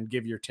that and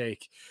give your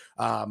take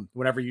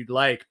whenever you'd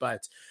like.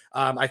 But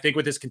I think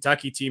with this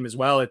Kentucky team as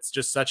well, it's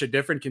just such a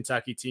different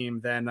Kentucky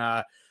team than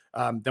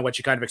what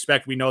you kind of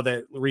expect. We know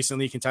that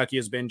recently Kentucky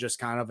has been just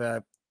kind of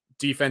a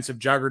defensive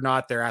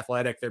juggernaut. They're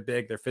athletic, they're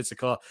big, they're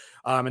physical.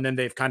 And then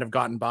they've kind of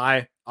gotten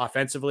by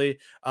offensively.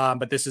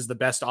 But this is the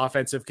best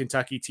offensive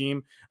Kentucky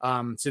team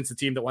since the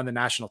team that won the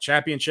national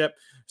championship.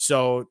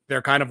 So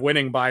they're kind of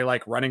winning by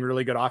like running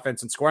really good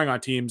offense and scoring on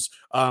teams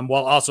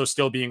while also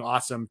still being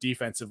awesome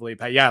defensively.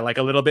 But yeah, like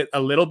a little bit,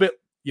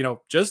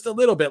 just a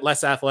little bit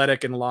less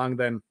athletic and long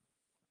than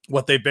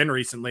what they've been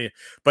recently,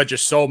 but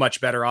just so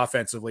much better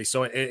offensively.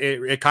 So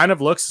it kind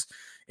of looks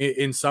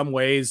in some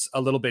ways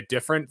a little bit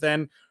different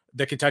than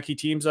the Kentucky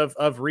teams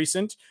of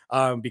recent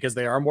because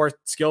they are more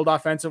skilled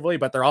offensively,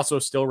 but they're also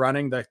still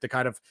running the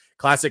kind of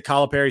classic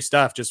Calipari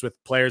stuff, just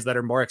with players that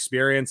are more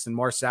experienced and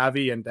more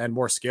savvy and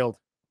more skilled.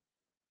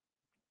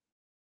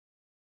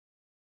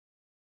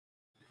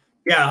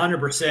 Yeah,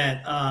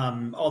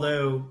 100%.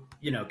 Although,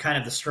 kind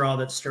of the straw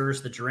that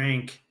stirs the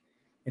drink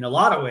in a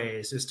lot of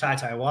ways is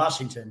TyTy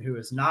Washington, who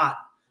is not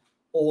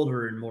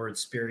older and more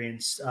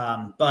experienced.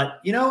 But,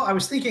 I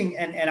was thinking,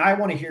 and I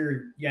want to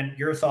hear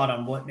your thought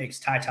on what makes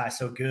TyTy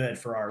so good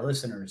for our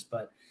listeners.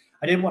 But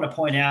I did want to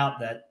point out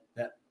that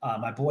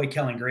my boy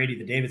Kellen Grady,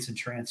 the Davidson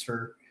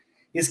transfer,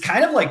 is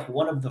kind of like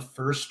one of the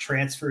first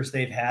transfers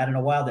they've had in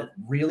a while that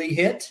really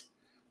hit,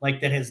 like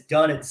that has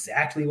done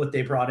exactly what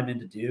they brought him in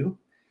to do.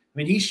 I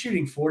mean, he's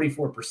shooting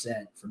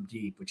 44% from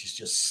deep, which is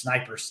just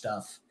sniper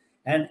stuff.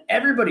 And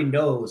everybody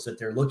knows that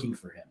they're looking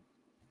for him.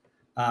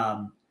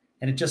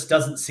 And it just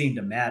doesn't seem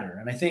to matter.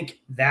 And I think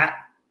that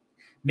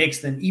makes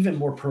them even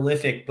more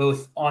prolific,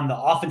 both on the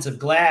offensive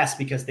glass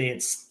because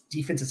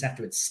defenses have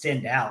to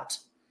extend out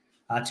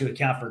to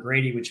account for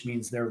Grady, which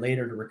means they're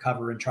later to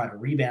recover and try to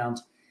rebound.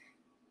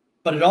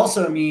 But it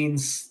also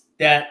means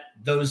that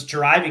those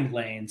driving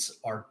lanes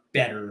are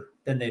better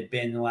than they've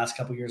been in the last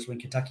couple of years when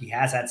Kentucky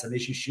has had some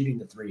issues shooting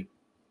the three.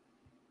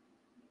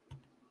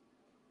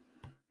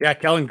 Yeah,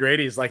 Kellen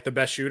Grady is like the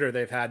best shooter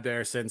they've had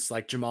there since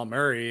like Jamal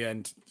Murray,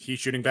 and he's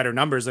shooting better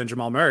numbers than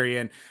Jamal Murray.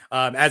 And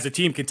as a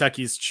team,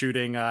 Kentucky's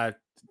shooting,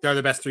 they're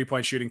the best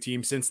 3-point shooting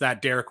team since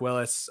that Derek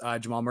Willis,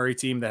 Jamal Murray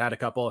team that had a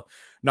couple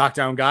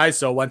knockdown guys.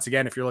 So once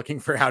again, if you're looking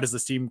for how does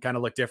this team kind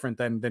of look different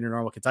than your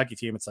normal Kentucky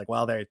team, it's like,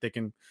 well, they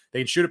can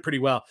shoot it pretty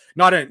well.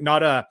 Not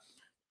a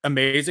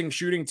amazing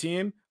shooting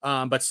team,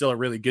 but still a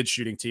really good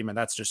shooting team. And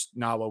that's just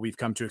not what we've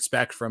come to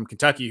expect from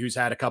Kentucky, who's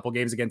had a couple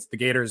games against the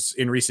Gators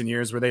in recent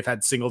years where they've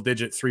had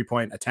single-digit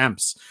 3-point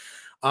attempts.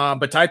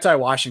 But Ty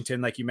Washington,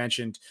 like you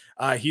mentioned,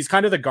 he's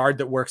kind of the guard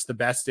that works the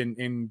best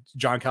in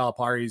John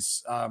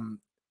Calipari's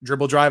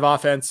dribble drive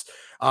offense.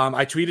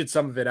 I tweeted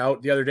some of it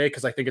out the other day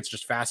because I think it's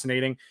just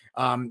fascinating.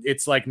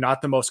 It's like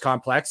not the most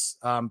complex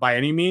by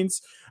any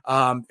means.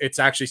 It's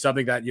actually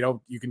something that,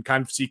 you can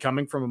kind of see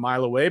coming from a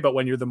mile away, but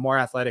when you're the more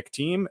athletic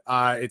team,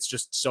 it's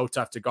just so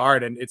tough to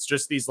guard. And it's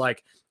just these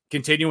like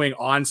continuing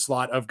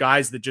onslaught of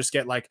guys that just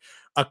get like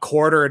a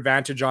quarter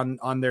advantage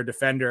on their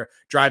defender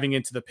driving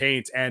into the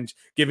paint and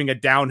giving a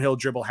downhill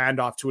dribble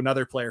handoff to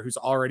another player who's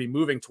already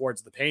moving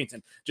towards the paint.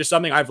 And just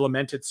something I've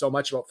lamented so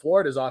much about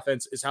Florida's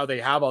offense is how they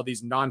have all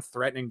these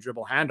non-threatening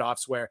dribble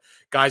handoffs where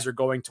guys are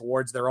going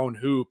towards their own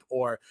hoop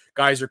or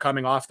guys are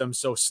coming off them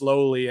so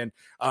slowly. And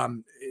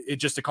it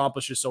just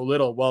accomplishes so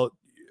little. Well,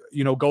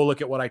 go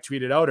look at what I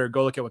tweeted out or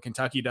go look at what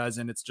Kentucky does.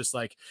 And it's just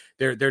like,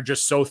 they're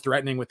just so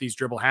threatening with these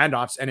dribble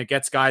handoffs, and it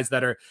gets guys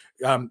that are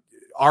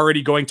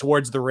already going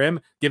towards the rim,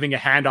 giving a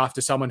handoff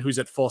to someone who's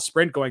at full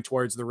sprint going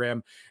towards the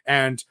rim.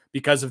 And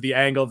because of the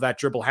angle of that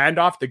dribble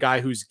handoff, the guy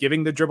who's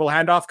giving the dribble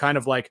handoff kind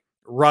of like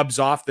rubs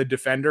off the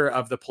defender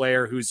of the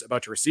player who's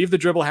about to receive the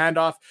dribble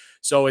handoff.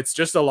 So it's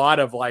just a lot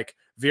of like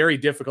very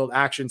difficult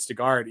actions to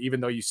guard, even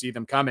though you see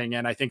them coming.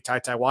 And I think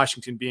Ty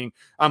Washington being,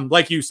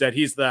 like you said,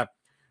 he's the,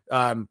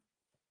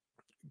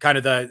 kind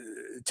of the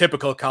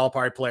typical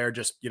Calipari player,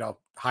 just,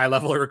 high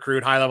level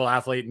recruit, high level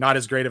athlete, not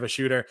as great of a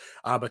shooter,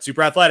 but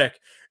super athletic.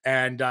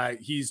 And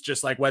he's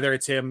just like, whether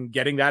it's him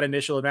getting that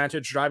initial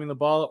advantage driving the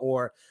ball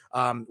or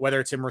whether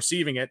it's him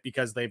receiving it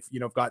because they've,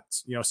 got,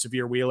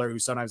 Severe Wheeler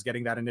who's sometimes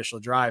getting that initial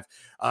drive.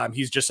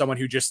 He's just someone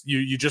who just,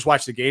 you just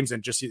watch the games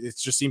and it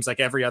just seems like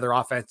every other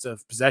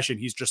offensive possession,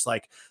 he's just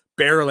like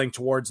barreling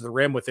towards the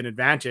rim with an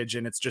advantage.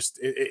 And it's just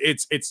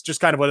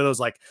kind of one of those,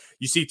 like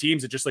you see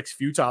teams that just looks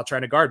futile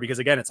trying to guard because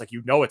again, it's like,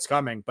 it's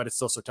coming, but it's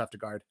still so tough to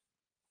guard.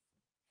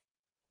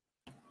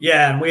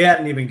 Yeah, and we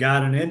hadn't even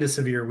gotten into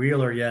Severe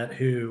Wheeler yet,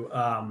 who,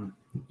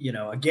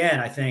 again,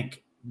 I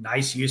think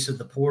nice use of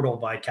the portal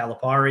by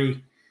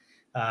Calipari.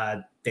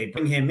 They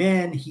bring him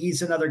in.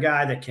 He's another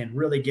guy that can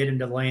really get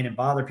into the lane and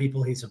bother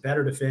people. He's a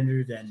better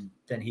defender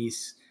than he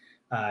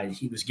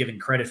was given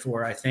credit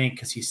for, I think,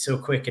 because he's so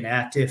quick and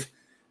active.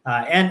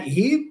 And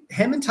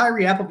him and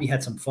Tyree Appleby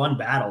had some fun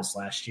battles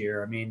last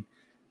year. I mean,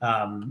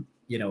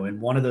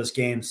 in one of those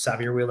games,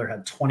 Severe Wheeler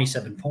had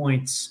 27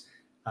 points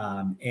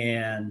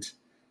and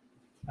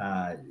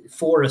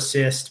 4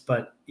 assists,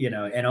 but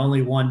and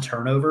only 1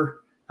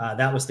 turnover.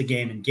 That was the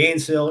game in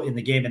Gainesville. In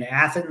the game in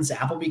Athens,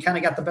 Appleby kind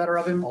of got the better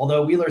of him,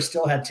 although Wheeler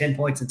still had 10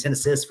 points and 10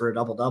 assists for a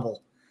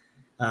double-double.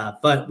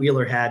 But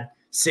Wheeler had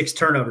 6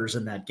 turnovers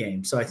in that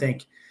game. So I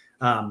think,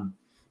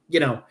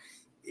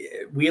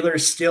 Wheeler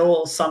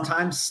still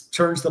sometimes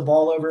turns the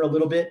ball over a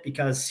little bit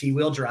because he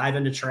will drive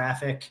into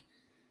traffic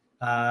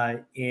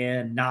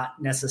and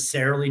not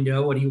necessarily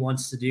know what he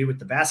wants to do with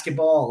the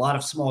basketball. A lot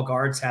of small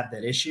guards have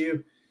that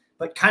issue,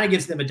 but kind of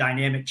gives them a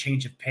dynamic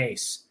change of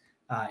pace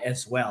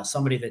as well.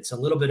 Somebody that's a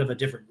little bit of a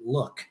different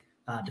look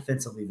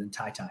defensively than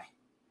Ty.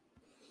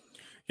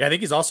 Yeah, I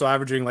think he's also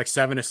averaging like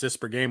 7 assists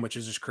per game, which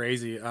is just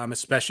crazy,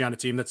 especially on a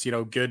team that's,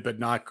 good but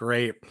not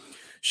great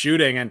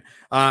shooting. And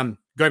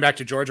going back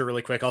to Georgia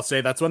really quick, I'll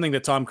say that's one thing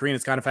that Tom Crean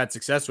has kind of had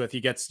success with.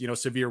 He gets,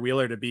 Severe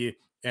Wheeler to be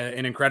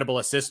an incredible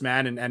assist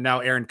man. And now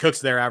Aaron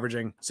Cook's there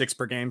averaging 6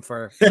 per game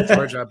for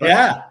Georgia. But,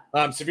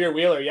 yeah. Severe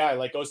Wheeler,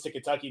 like goes to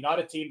Kentucky, not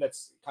a team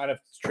that's kind of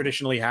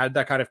traditionally had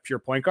that kind of pure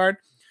point guard.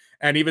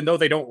 And even though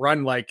they don't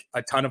run like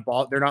a ton of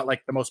ball, they're not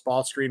like the most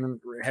ball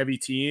screen heavy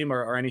team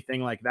or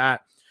anything like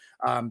that.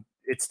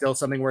 It's still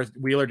something where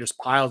Wheeler just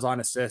piles on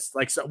assists.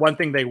 Like one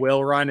thing they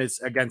will run is,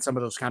 again, some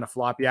of those kind of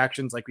floppy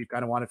actions like we've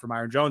kind of wanted from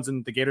Myron Jones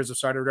and the Gators have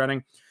started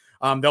running.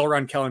 They'll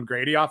run Kellen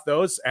Grady off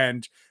those,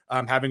 and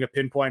having a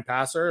pinpoint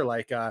passer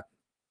like a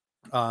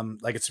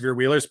Severe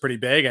Wheeler is pretty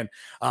big. And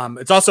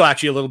it's also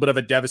actually a little bit of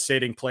a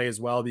devastating play as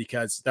well,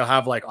 because they'll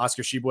have like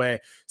Oscar Tshiebwe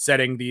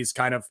setting these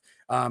kind of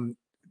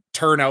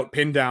turnout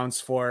pin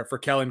downs for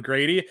Kellen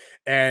Grady.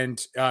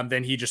 And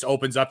then he just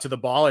opens up to the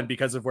ball. And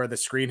because of where the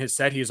screen is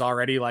set, he's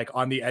already like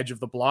on the edge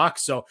of the block.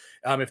 So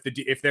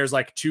if there's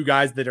like 2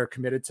 guys that are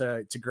committed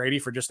to Grady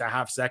for just a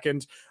half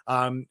second,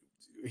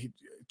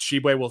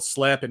 Tshiebwe will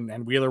slip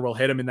and Wheeler will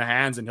hit him in the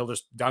hands and he'll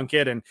just dunk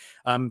it. And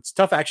it's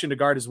tough action to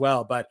guard as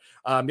well. But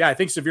yeah, I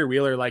think Sahvir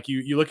Wheeler, like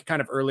you look at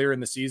kind of earlier in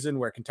the season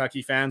where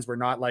Kentucky fans were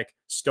not like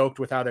stoked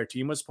with how their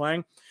team was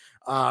playing.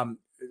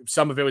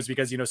 Some of it was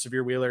because,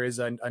 Sahvir Wheeler is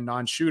a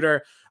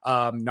non-shooter,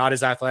 not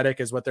as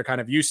athletic as what they're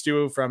kind of used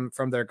to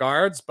from their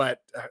guards.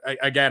 But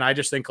again, I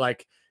just think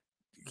like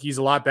he's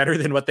a lot better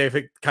than what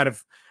they've kind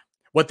of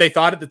what they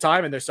thought at the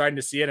time, and they're starting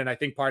to see it. And I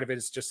think part of it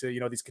is just,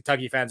 these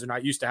Kentucky fans are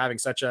not used to having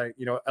such a,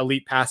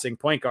 elite passing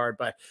point guard,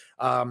 but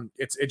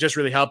it just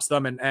really helps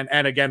them.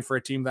 And again, for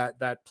a team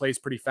that plays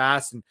pretty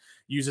fast and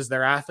uses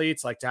their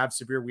athletes, like to have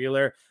Sahvir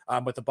Wheeler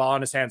with the ball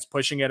in his hands,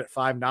 pushing it at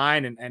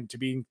 5'9", and to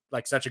be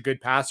like such a good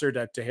passer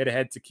to hit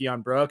ahead to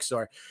Keon Brooks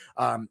or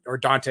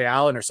Dante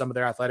Allen or some of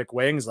their athletic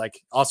wings,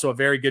 like also a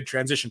very good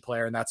transition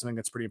player. And that's something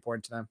that's pretty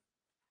important to them.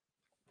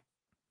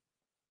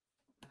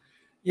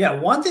 Yeah,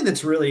 one thing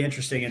that's really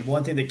interesting and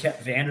one thing that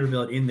kept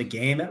Vanderbilt in the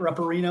game at Rupp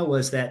Arena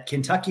was that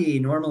Kentucky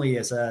normally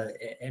is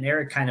and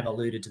Eric kind of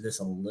alluded to this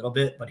a little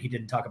bit, but he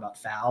didn't talk about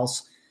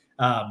fouls.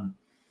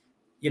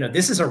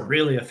 This is a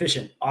really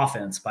efficient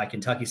offense by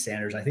Kentucky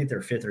standards. I think they're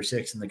 5th or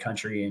 6th in the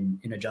country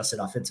in adjusted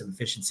offensive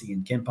efficiency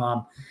in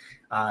KenPom.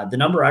 The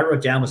number I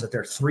wrote down was that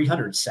they're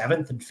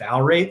 307th in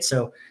foul rate.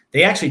 So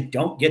they actually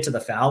don't get to the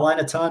foul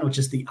line a ton, which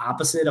is the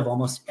opposite of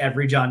almost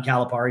every John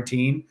Calipari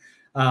team.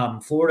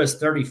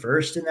 Florida's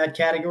 31st in that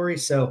category.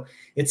 So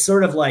it's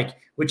sort of like,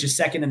 which is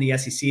second in the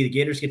SEC. The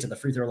Gators get to the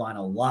free throw line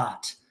a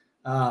lot.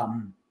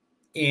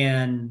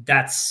 And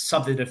that's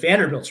something that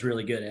Vanderbilt's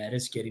really good at,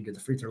 is getting to the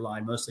free throw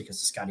line, mostly because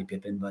of Scottie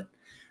Pippen. But,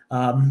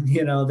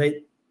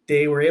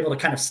 they were able to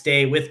kind of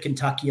stay with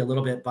Kentucky a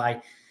little bit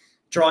by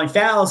drawing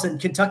fouls. And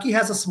Kentucky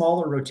has a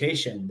smaller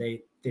rotation.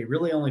 They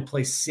really only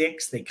play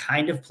 6. They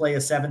kind of play a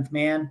 7th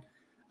man.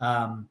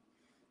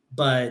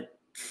 But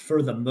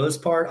for the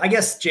most part, I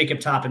guess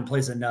Jacob Toppin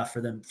plays enough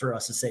for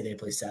us to say they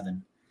play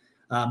 7.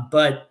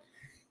 But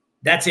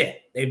that's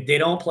it. They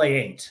don't play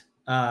 8.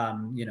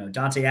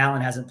 Dante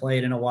Allen hasn't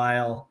played in a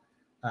while.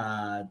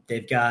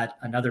 They've got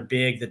another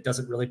big that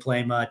doesn't really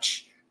play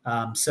much.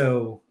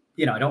 So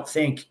I don't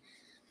think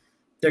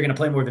they're going to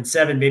play more than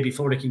 7. Maybe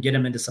Florida can get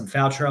them into some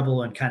foul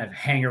trouble and kind of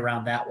hang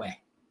around that way.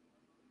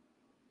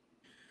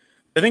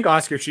 I think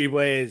Oscar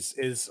Tshiebwe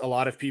is a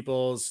lot of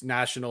people's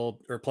national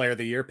or player of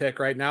the year pick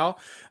right now.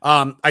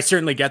 I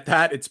certainly get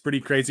that. It's pretty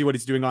crazy what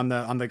he's doing on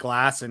the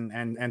glass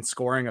and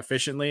scoring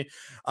efficiently.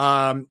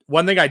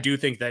 One thing I do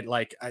think that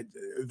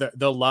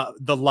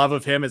the love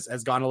of him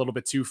has gone a little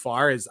bit too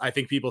far is I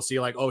think people see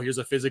like, oh, here's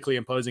a physically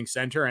imposing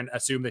center and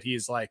assume that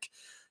he's like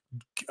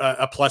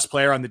a plus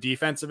player on the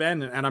defensive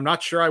end. And I'm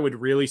not sure I would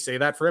really say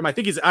that for him. I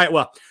think I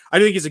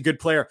do think he's a good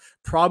player,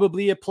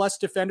 probably a plus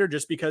defender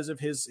just because of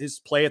his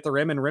play at the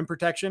rim and rim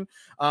protection.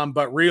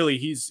 But really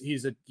he's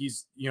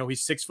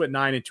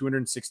 6'9" and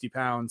 260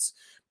 pounds.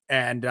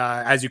 And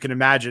as you can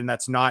imagine,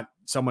 that's not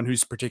someone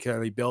who's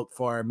particularly built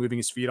for moving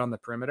his feet on the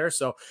perimeter.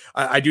 So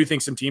I do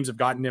think some teams have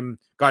gotten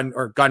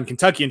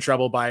Kentucky in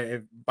trouble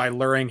by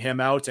luring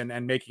him out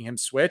and making him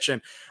switch.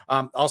 And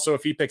also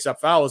if he picks up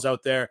fouls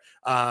out there,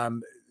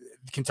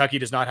 Kentucky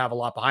does not have a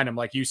lot behind him.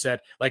 Like you said,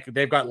 like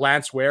they've got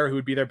Lance Ware, who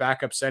would be their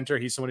backup center.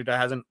 He's someone who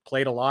hasn't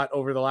played a lot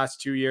over the last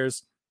 2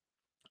 years.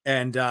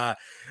 And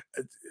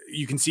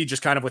you can see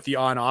just kind of with the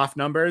on-off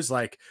numbers,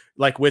 like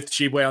with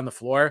Tshiebwe on the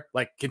floor,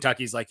 like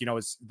Kentucky's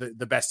is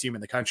the best team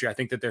in the country. I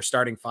think that their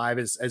starting 5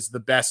 is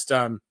the best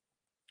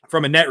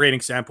from a net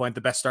rating standpoint,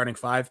 the best starting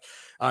 5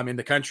 in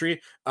the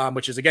country,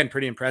 which is again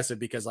pretty impressive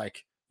because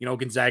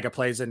Gonzaga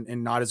plays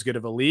in not as good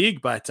of a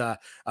league, but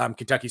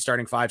Kentucky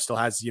starting 5 still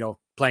has,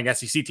 playing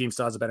SEC team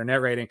still has a better net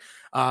rating.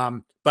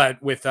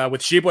 But with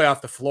Tshiebwe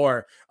off the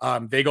floor,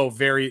 they go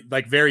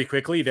very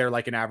quickly. They're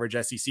like an average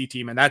SEC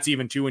team. And that's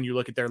even too, when you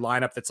look at their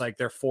lineup, that's like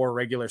their 4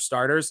 regular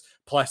starters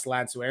plus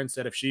Lance Ware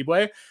instead of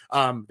Tshiebwe.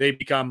 They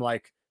become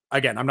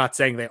again, I'm not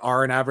saying they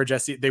are an average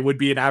SEC. They would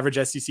be an average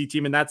SEC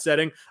team in that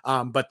setting.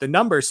 But the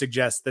numbers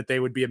suggest that they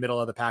would be a middle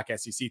of the pack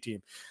SEC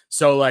team.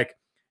 So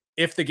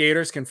if the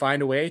Gators can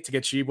find a way to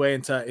get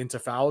Tshiebwe into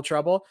foul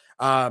trouble,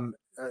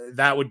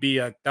 that would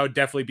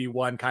definitely be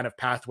one kind of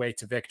pathway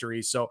to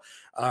victory. So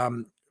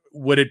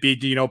would it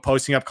be,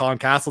 posting up Colin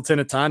Castleton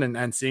a ton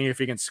and seeing if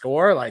he can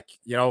score?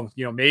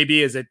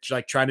 Maybe is it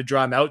like trying to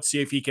draw him out,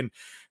 see if he can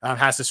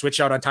has to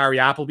switch out on Tyree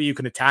Appleby, who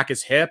can attack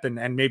his hip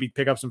and maybe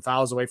pick up some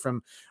fouls away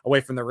from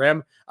the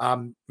rim.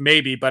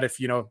 Maybe, but if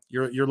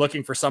you're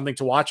looking for something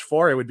to watch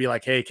for, it would be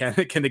like, hey, can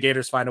the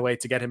Gators find a way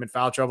to get him in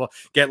foul trouble,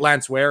 get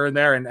Lance Ware in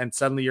there, and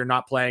suddenly you're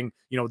not playing,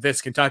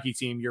 this Kentucky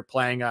team, you're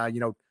playing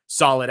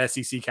solid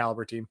SEC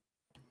caliber team.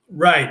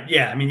 Right.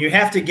 Yeah. I mean, you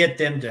have to get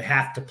them to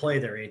have to play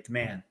their 8th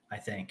man, I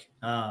think,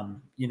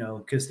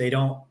 because they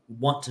don't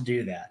want to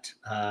do that.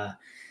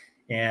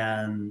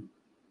 And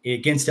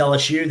against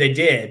LSU, they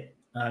did.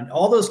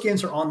 All those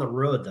games are on the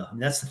road, though. I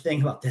mean, that's the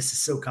thing about this. Is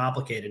so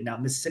complicated. Now,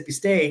 Mississippi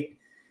State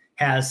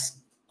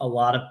has a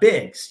lot of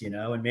bigs,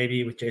 and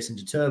maybe with Jason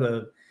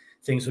Jatoba,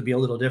 things would be a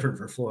little different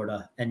for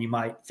Florida. And you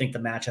might think the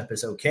matchup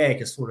is okay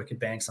because Florida could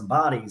bang some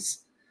bodies.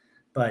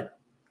 But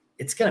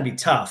it's going to be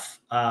tough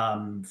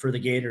for the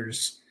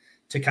Gators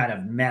to kind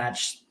of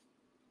match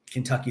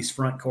Kentucky's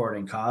front court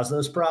and cause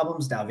those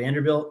problems. Now,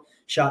 Vanderbilt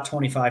shot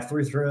 25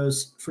 free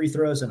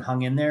throws and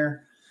hung in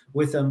there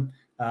with them.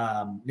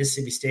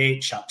 Mississippi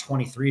State shot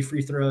 23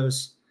 free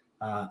throws,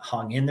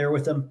 hung in there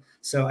with them.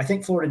 So I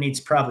think Florida needs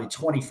probably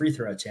 20 free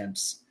throw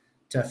attempts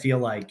to feel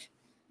like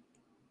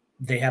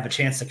they have a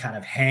chance to kind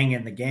of hang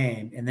in the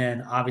game. And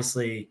then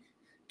obviously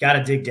got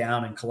to dig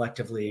down and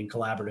collectively and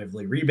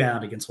collaboratively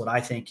rebound against what I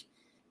think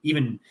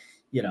even,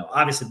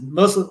 obviously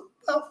mostly,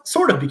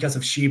 sort of because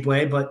of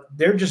Tshiebwe, but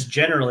they're just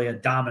generally a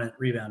dominant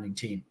rebounding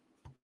team.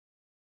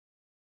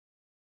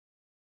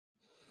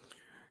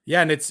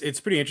 Yeah, and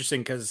it's pretty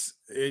interesting because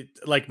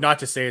not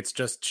to say it's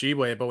just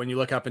Tshiebwe, but when you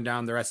look up and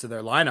down the rest of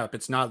their lineup,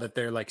 it's not that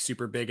they're like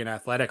super big and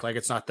athletic. Like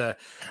it's not the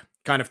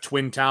kind of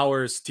Twin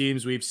Towers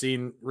teams we've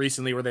seen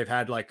recently where they've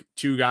had like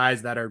two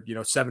guys that are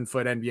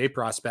 7-foot NBA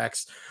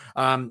prospects.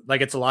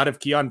 Like it's a lot of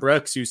Keon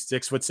Brooks, who's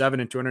 6'7"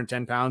 and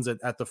 210 pounds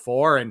at the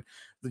 4, and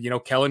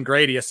Kellen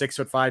Grady, a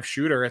 6'5"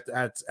 shooter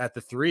at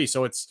the 3.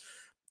 So it's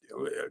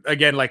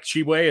again like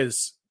Tshiebwe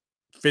is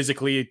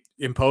physically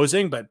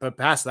imposing, but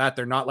past that,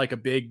 they're not like a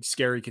big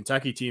scary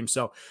Kentucky team.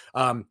 So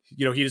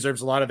he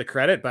deserves a lot of the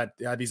credit, but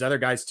these other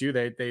guys too,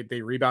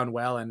 they rebound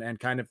well and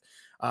kind of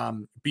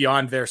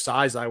beyond their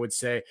size, I would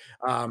say.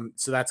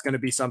 So that's going to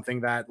be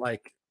something that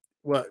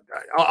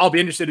I'll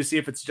be interested to see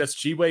if it's just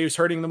Tshiebwe who's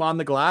hurting them on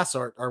the glass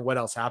or what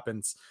else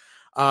happens.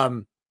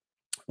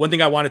 One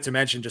thing I wanted to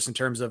mention, just in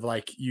terms of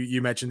like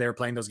you mentioned they were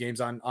playing those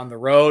games on the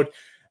road.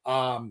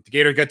 The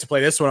Gators get to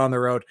play this one on the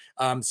road.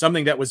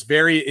 Something that was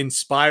very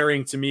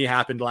inspiring to me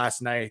happened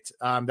last night.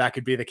 That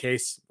could be the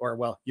case,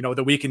 or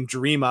that we can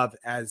dream of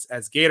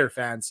as Gator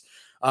fans.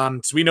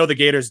 So we know the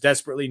Gators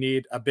desperately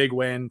need a big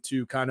win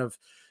to kind of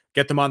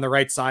get them on the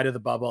right side of the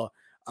bubble.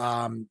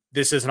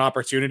 This is an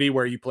opportunity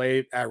where you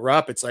play at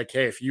Rupp. It's like,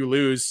 hey, if you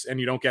lose and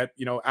you don't get,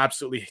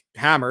 absolutely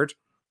hammered,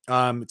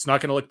 it's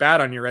not going to look bad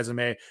on your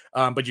resume,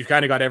 but you've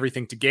kind of got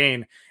everything to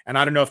gain. And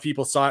I don't know if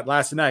people saw it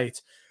last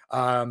night,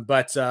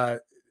 but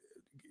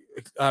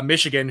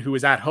Michigan, who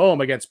was at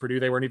home against Purdue,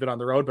 they weren't even on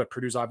the road, but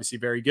Purdue's obviously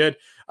very good.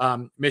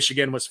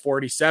 Michigan was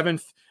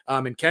 47th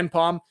in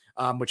KenPom,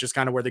 which is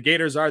kind of where the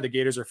Gators are. The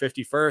Gators are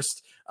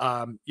 51st.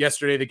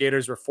 Yesterday, the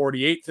Gators were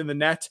 48th in the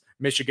net.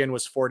 Michigan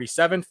was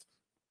 47th.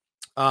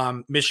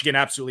 Michigan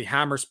absolutely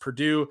hammers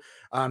Purdue.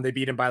 They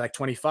beat them by like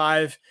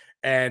 25,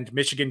 and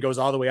Michigan goes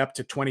all the way up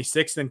to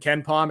 26th in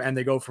KenPom, and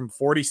they go from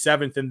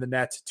 47th in the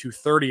net to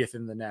 30th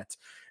in the net.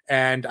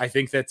 And I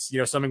think that's,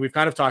 something we've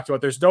kind of talked about.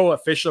 There's no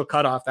official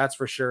cutoff, that's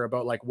for sure,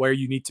 about like where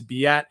you need to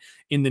be at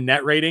in the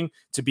net rating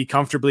to be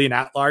comfortably an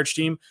at-large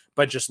team.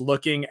 But just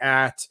looking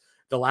at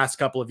the last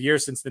couple of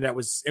years since the net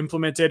was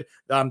implemented,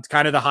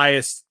 kind of the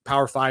highest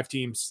Power 5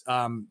 teams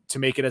to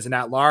make it as an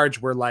at-large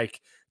were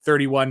like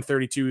 31,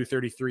 32,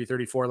 33,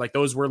 34. Like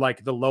those were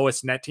like the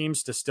lowest net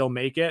teams to still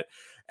make it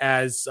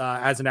as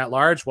an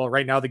at-large. Well,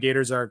 right now the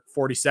Gators are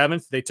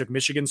 47th. They took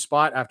Michigan's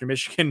spot after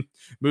Michigan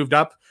moved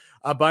up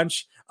a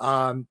bunch.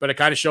 But it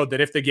kind of showed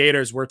that if the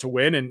Gators were to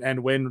win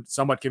and win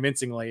somewhat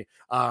convincingly,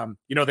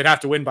 they'd have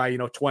to win by,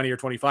 20 or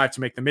 25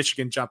 to make the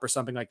Michigan jump or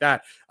something like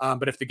that.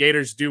 But if the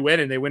Gators do win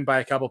and they win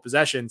by a couple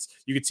possessions,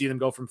 you could see them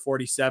go from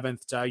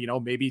 47th to,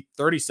 maybe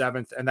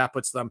 37th, and that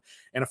puts them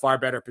in a far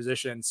better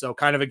position. So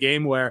kind of a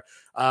game where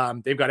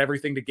they've got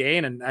everything to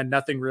gain and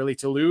nothing really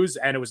to lose.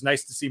 And it was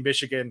nice to see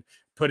Michigan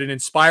put an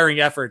inspiring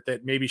effort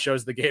that maybe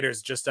shows the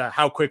Gators just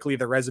how quickly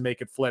the resume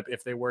could flip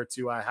if they were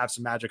to have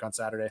some magic on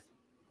Saturday.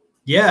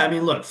 Yeah, I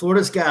mean, look,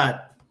 Florida's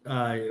got,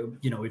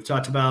 we've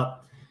talked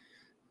about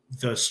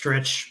the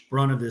stretch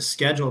run of this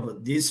schedule,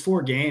 but these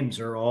 4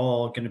 games are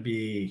all going to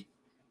be,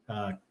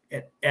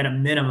 at a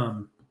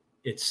minimum,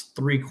 it's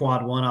 3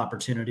 quad 1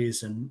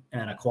 opportunities and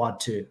a quad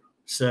 2.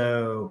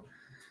 So,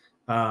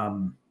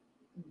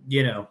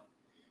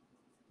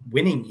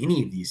 winning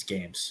any of these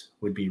games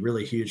would be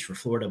really huge for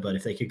Florida. But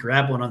if they could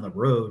grab one on the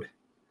road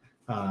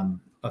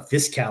of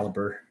this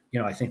caliber,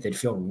 I think they'd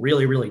feel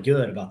really, really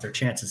good about their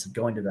chances of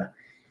going to the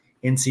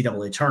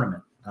NCAA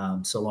tournament,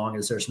 so long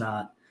as there's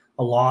not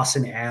a loss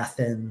in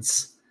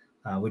Athens,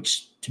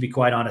 which, to be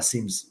quite honest,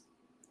 seems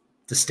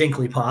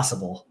distinctly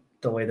possible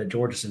the way that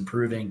Georgia's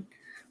improving,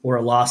 or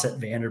a loss at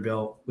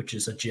Vanderbilt, which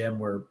is a gym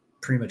where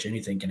pretty much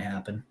anything can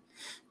happen.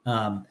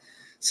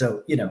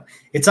 So,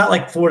 it's not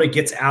like Florida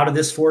gets out of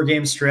this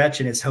 4-game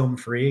stretch and is home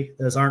free.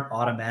 Those aren't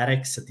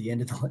automatics at the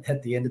end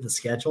of the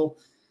schedule.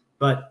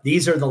 But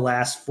these are the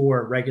last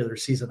 4 regular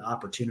season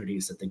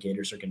opportunities that the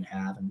Gators are going to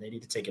have, and they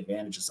need to take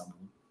advantage of some of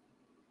them.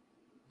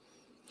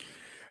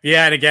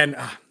 Yeah, and again,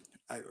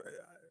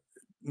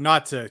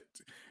 not to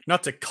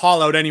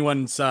call out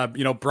anyone's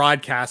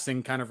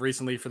broadcasting kind of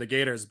recently for the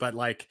Gators, but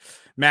like,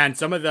 man,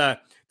 some of the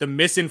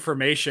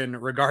misinformation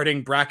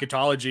regarding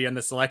bracketology and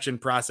the selection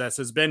process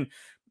has been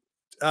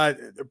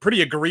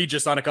pretty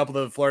egregious on a couple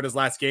of Florida's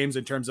last games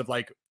in terms of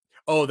like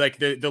oh, like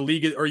the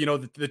league, or,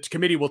 the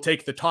committee will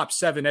take the top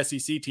 7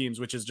 SEC teams,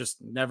 which has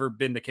just never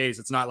been the case.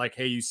 It's not like,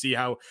 hey, you see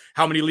how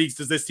many leagues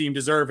does this team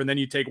deserve, and then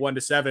you take 1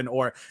 to 7,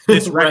 or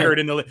this Right. record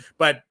in the,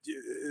 but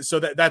so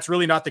that's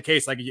really not the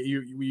case. Like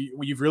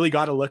you've really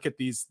got to look at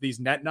these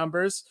net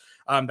numbers.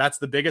 That's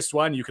the biggest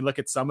one. You can look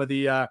at some of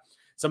the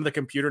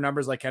computer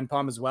numbers like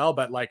KenPom as well,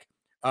 but like,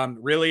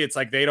 really, it's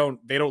like they don't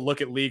look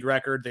at league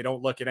record. They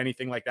don't look at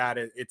anything like that.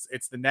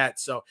 It's the net.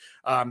 So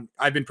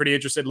I've been pretty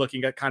interested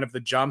looking at kind of the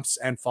jumps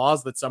and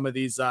falls that some of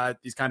these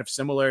kind of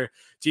similar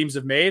teams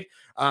have made.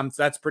 So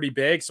that's pretty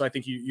big. So I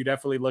think you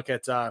definitely look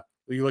at a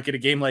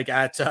game like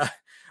at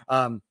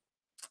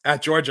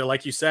Georgia,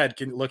 like you said,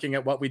 looking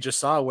at what we just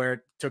saw, where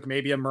it took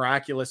maybe a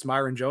miraculous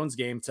Myron Jones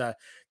game to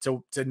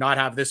not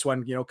have this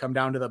one, come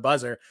down to the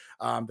buzzer.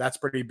 That's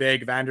pretty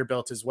big.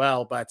 Vanderbilt as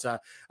well. But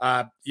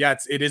yeah,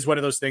 it is one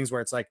of those things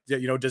where it's like,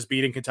 does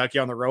beating Kentucky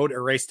on the road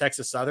erase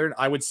Texas Southern?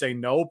 I would say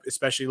no,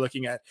 especially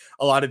looking at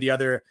a lot of the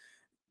other,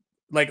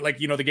 like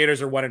the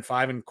Gators are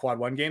 1-5 in quad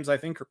 1 games, I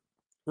think.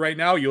 Right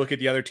now, you look at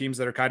the other teams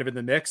that are kind of in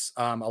the mix.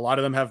 A lot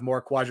of them have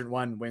more quadrant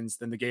 1 wins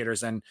than the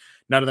Gators, and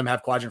none of them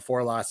have quadrant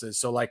 4 losses.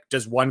 So like,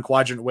 does one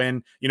quadrant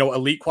win,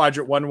 elite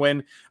quadrant 1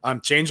 win,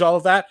 change all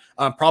of that?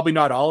 Probably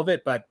not all of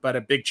it, but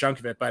a big chunk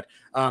of it. But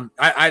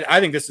I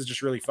think this is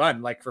just really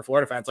fun. Like for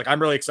Florida fans, like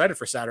I'm really excited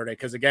for Saturday,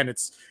 because again,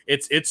 it's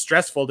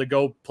stressful to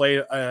go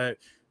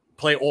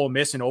play Ole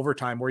Miss in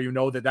overtime, where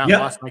that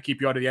loss might keep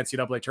you out of the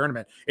NCAA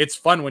tournament. It's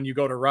fun when you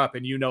go to Rupp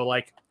and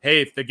like,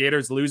 hey, if the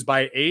Gators lose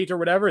by 8 or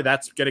whatever,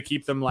 that's going to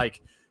keep them like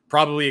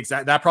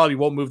that probably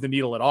won't move the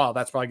needle at all.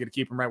 That's probably going to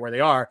keep them right where they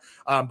are.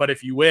 But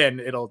if you win,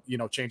 it'll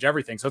change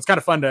everything. So it's kind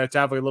of fun to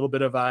have a little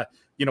bit of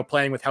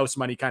playing with house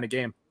money kind of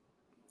game.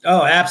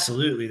 Oh,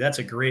 absolutely. That's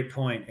a great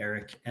point,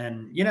 Eric.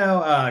 And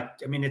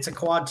it's a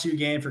quad 2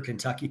 game for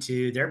Kentucky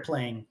too. They're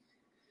playing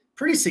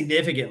pretty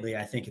significantly,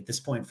 I think, at this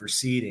point for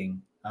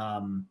seeding.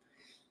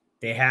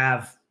 They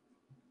have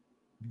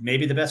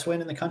maybe the best win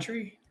in the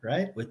country,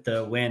 right? With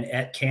the win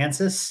at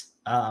Kansas.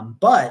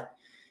 But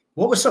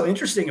what was so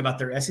interesting about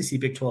their SEC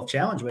Big 12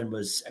 Challenge win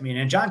was,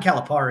 and John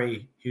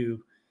Calipari,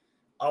 who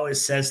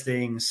always says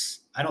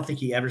things, I don't think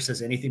he ever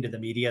says anything to the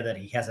media that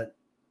he hasn't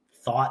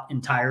thought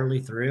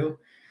entirely through.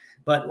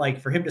 But like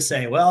for him to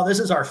say, well, this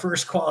is our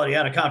first quality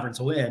out of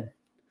conference win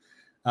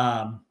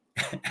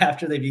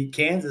after they beat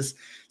Kansas.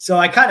 So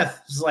I kind of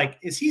was like,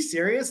 is he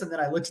serious? And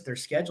then I looked at their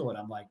schedule and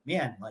I'm like,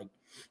 man, like,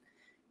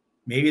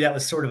 maybe that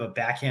was sort of a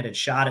backhanded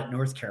shot at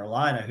North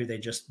Carolina, who they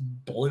just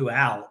blew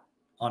out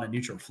on a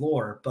neutral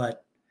floor.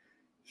 But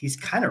he's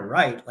kind of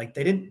right. Like,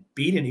 they didn't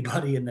beat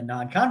anybody in the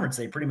non-conference.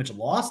 They pretty much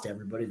lost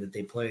everybody that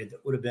they played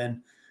that would have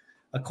been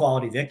a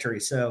quality victory.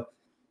 So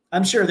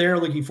I'm sure they're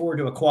looking forward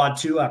to a quad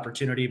 2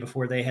 opportunity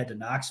before they head to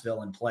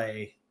Knoxville and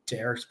play, to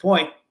Eric's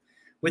point,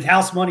 with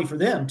house money for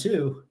them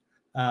too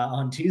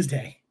on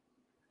Tuesday.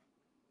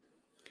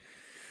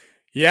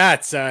 Yeah,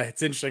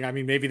 it's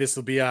interesting. Maybe this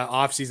will be an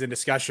off-season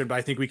discussion, but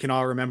I think we can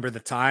all remember the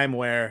time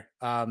where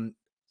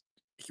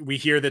we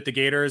hear that the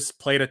Gators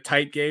played a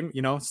tight game,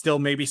 still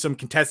maybe some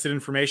contested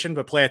information,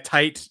 but play a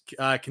tight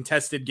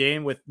contested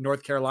game with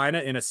North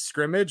Carolina in a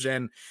scrimmage.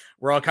 And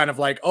we're all kind of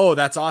like, oh,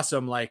 that's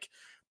awesome. Like,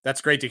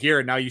 that's great to hear.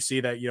 And now you see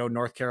that,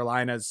 North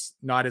Carolina's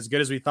not as good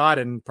as we thought,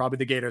 and probably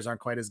the Gators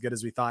aren't quite as good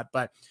as we thought.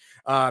 But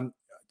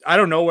I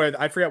don't know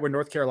I forget where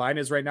North Carolina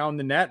is right now in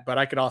the net, but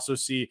I could also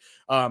see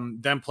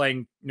them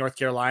playing North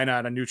Carolina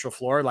on a neutral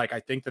floor. Like,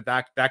 I think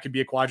that could be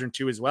a quadrant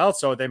 2 as well.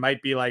 So they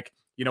might be like,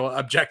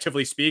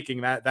 objectively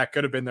speaking, that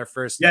could have been their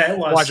first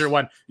quadrant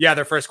 1. Yeah.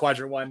 Their first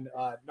quadrant 1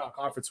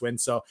 non-conference win.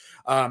 So,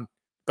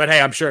 but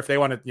hey, I'm sure if they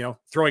want to,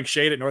 throwing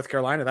shade at North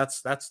Carolina,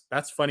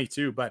 that's funny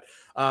too. But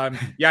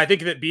yeah, I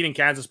think that beating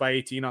Kansas by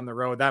 18 on the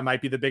road, that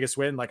might be the biggest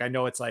win. Like, I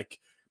know it's like,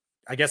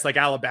 I guess like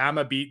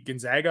Alabama beat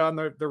Gonzaga on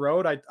the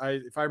road,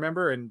 if I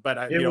remember,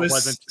 but it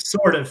wasn't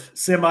sort of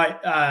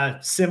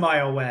semi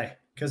away,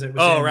 because it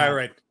was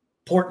right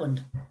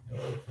Portland,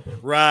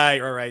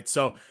 right.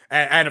 So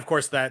and of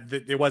course that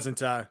it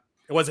wasn't an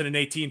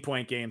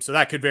 18-point game, so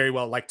that could very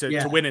well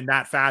to win in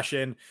that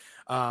fashion,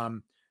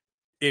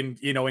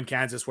 in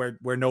Kansas where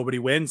nobody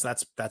wins.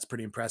 That's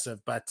pretty impressive.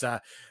 But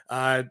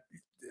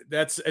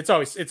it's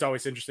always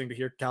interesting to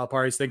hear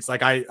Calipari's things.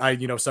 Like I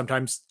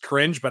sometimes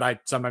cringe, but I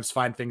sometimes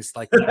find things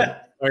like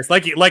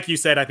like you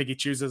said, I think he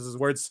chooses his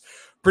words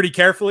pretty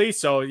carefully.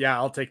 So yeah,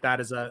 I'll take that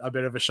as a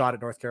bit of a shot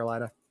at North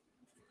Carolina.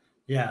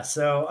 Yeah.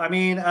 So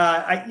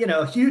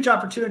huge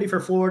opportunity for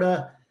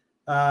Florida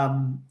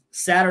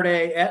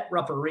Saturday at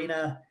Rupp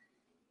Arena.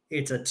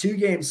 It's a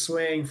 2-game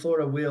swing.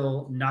 Florida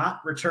will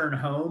not return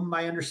home.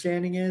 My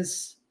understanding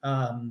is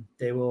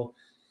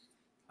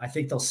I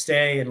think they'll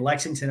stay in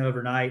Lexington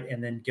overnight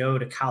and then go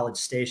to College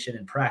Station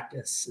and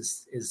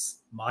practice is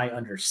my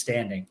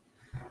understanding.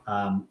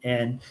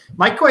 And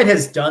Mike White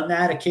has done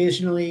that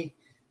occasionally.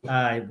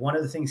 One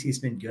of the things he's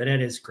been good at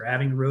is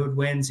grabbing road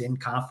wins in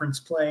conference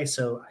play.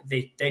 So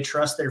they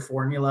trust their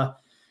formula.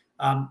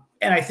 And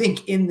I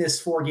think in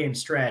this 4-game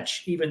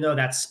stretch, even though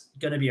that's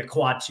going to be a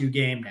quad 2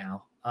 game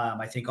now,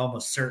 I think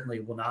almost certainly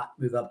will not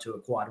move up to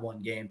a quad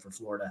 1 game for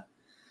Florida.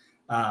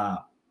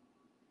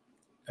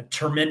 a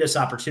tremendous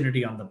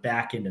opportunity on the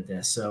back end of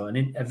this. So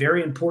a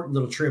very important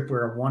little trip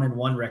where a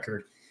 1-1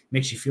 record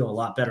makes you feel a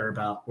lot better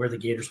about where the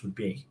Gators would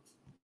be.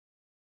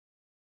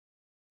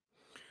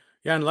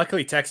 Yeah, and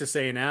luckily Texas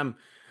A&M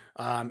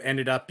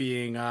ended up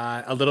being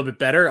a little bit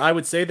better, I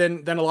would say,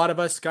 than a lot of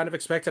us kind of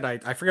expected.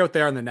 I forget what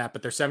they are on the net,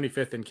 but they're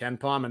 75th in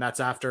KenPom, and that's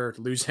after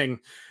losing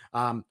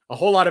a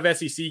whole lot of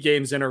SEC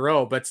games in a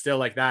row. But still,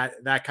 like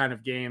that kind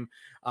of game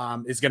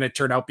is going to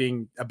turn out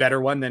being a better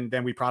one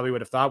than we probably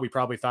would have thought. We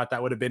probably thought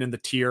that would have been in the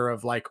tier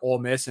of like Ole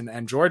Miss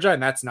and Georgia,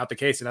 and that's not the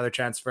case. Another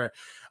chance for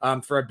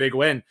a big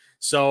win.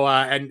 So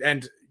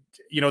and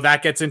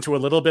that gets into a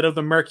little bit of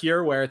the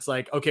murkier where it's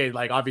like, okay,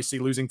 like obviously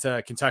losing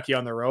to Kentucky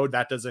on the road,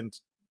 that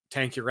doesn't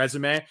tank your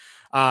resume.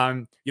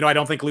 I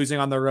don't think losing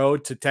on the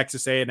road to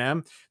Texas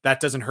A&M, that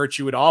doesn't hurt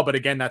you at all. But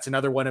again, that's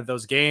another one of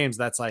those games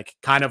that's like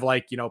kind of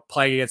like,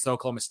 playing against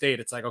Oklahoma State.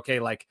 It's like, okay,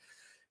 like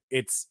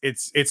it's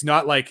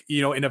not like,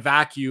 in a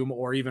vacuum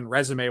or even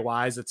resume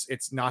wise,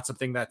 it's not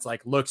something that's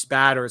like looks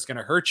bad or is going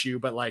to hurt you,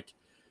 but like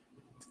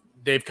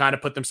they've kind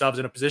of put themselves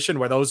in a position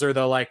where those are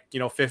the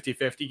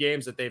 50-50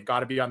 games that they've got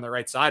to be on the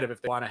right side of if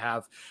they want to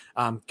have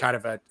kind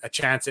of a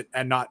chance at,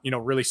 and not,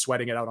 really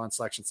sweating it out on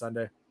Selection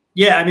Sunday.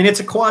 Yeah, I mean, it's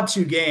a quad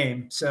 2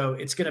 game, so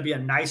it's going to be a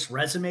nice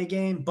resume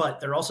game, but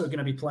they're also going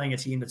to be playing a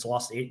team that's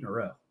lost 8 in a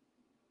row,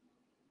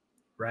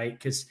 right?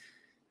 Because,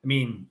 I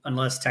mean,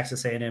 unless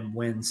Texas A&M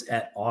wins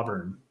at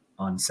Auburn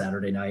on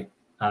Saturday night,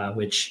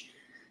 which,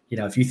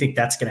 if you think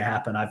that's going to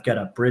happen, I've got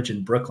a bridge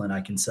in Brooklyn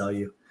I can sell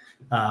you.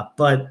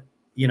 But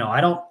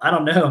I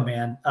don't know,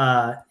 man.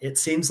 It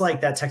seems like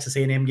that Texas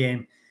A&M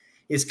game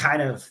is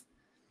kind of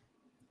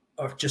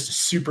just a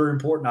super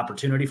important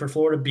opportunity for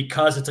Florida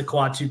because it's a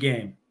quad 2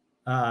 game.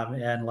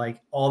 And like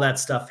all that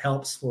stuff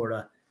helps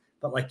Florida.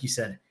 But like you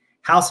said,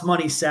 house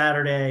money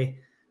Saturday.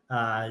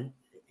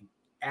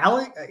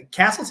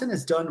 Castleton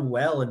has done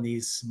well in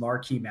these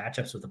marquee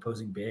matchups with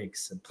opposing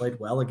bigs and played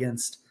well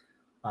against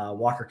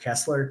Walker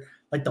Kessler.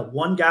 Like the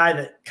one guy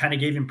that kind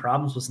of gave him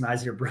problems was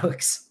Nysier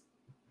Brooks.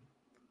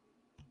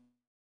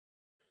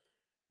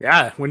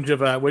 Yeah,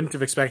 wouldn't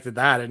have expected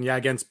that. And yeah,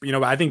 against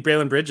I think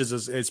Braylon Bridges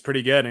is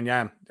pretty good. And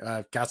yeah,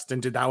 Castleton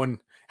did that one,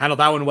 handled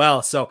that one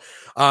well. So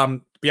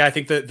yeah, I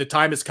think the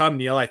time has come,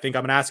 Neil. I think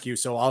I'm gonna ask you.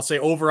 So I'll say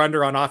over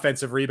under on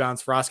offensive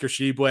rebounds for Oscar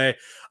Tshiebwe.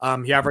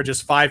 He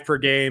averages 5 per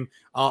game.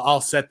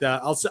 I'll set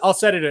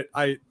it at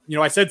I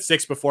said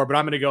 6 before, but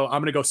I'm gonna go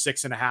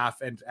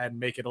 6.5 and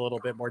make it a little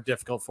bit more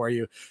difficult for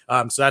you.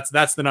 So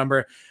that's the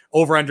number.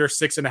 Over under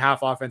 6.5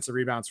 offensive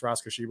rebounds for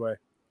Oscar Tshiebwe.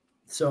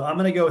 So I'm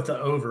going to go with the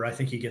over. I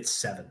think he gets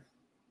 7.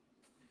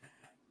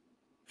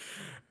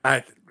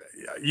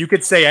 You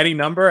could say any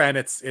number and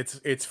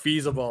it's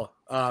feasible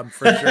for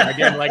sure.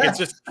 Again, like it's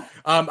just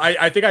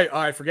I think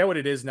I forget what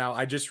it is now.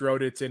 I just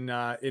wrote it in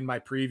my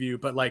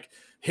preview, but like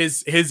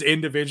his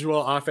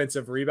individual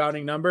offensive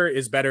rebounding number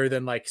is better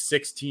than like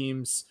 6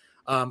 teams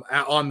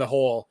on the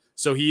whole.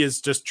 So he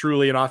is just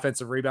truly an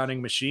offensive rebounding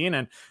machine.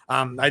 And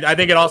I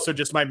think it also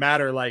just might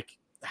matter like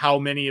how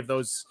many of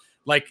those.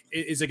 Like,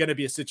 is it going to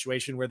be a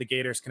situation where the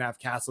Gators can have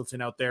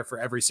Castleton out there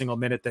for every single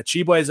minute that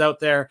Tshiebwe is out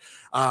there?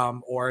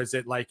 Or is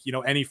it like,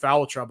 any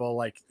foul trouble?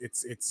 Like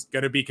it's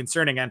going to be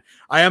concerning. And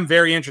I am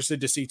very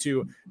interested to see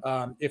too,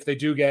 if they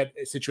do get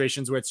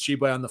situations where it's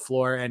Tshiebwe on the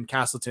floor and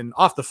Castleton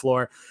off the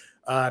floor.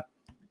 The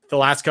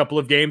last couple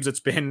of games, it's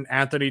been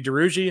Anthony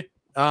Duruji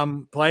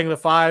playing the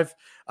 5.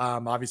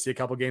 Obviously a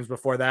couple games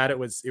before that, it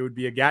would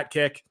be a Gat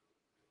kick.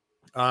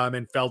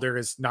 And Felder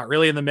is not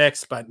really in the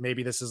mix, but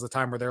maybe this is the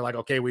time where they're like,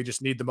 okay, we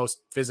just need the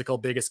most physical,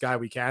 biggest guy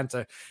we can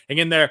to hang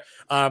in there.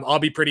 I'll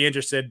be pretty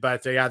interested,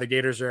 but yeah, the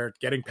Gators are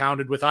getting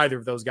pounded with either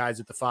of those guys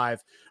at the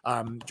 5,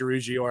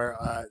 Duruji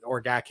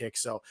or Gatkick.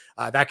 So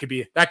that could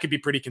be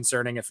pretty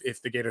concerning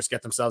if the Gators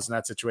get themselves in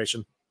that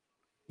situation.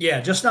 Yeah,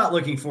 just not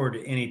looking forward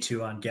to any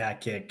 2 on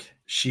Gatkick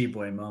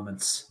Tshiebwe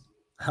moments.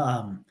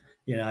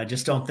 I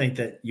just don't think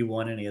that you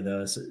want any of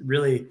those. It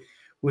really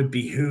would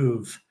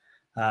behoove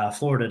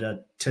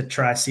Florida to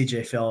try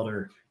CJ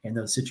Felder in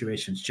those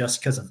situations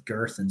just because of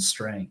girth and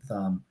strength.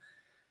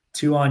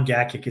 2 on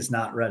Gatkick is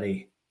not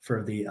ready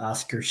for the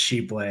Oscar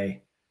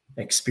Tshiebwe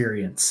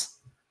experience.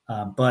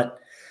 But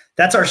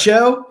that's our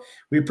show.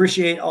 We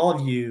appreciate all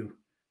of you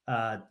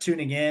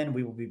tuning in.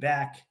 We will be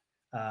back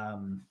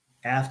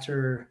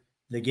after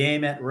the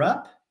game at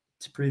Rupp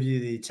to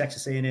preview the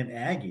Texas A&M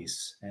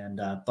Aggies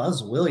and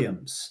Buzz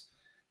Williams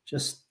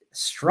just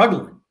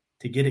struggling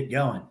to get it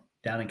going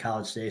down in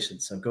College Station.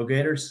 So go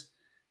Gators,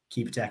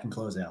 keep attacking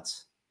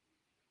closeouts.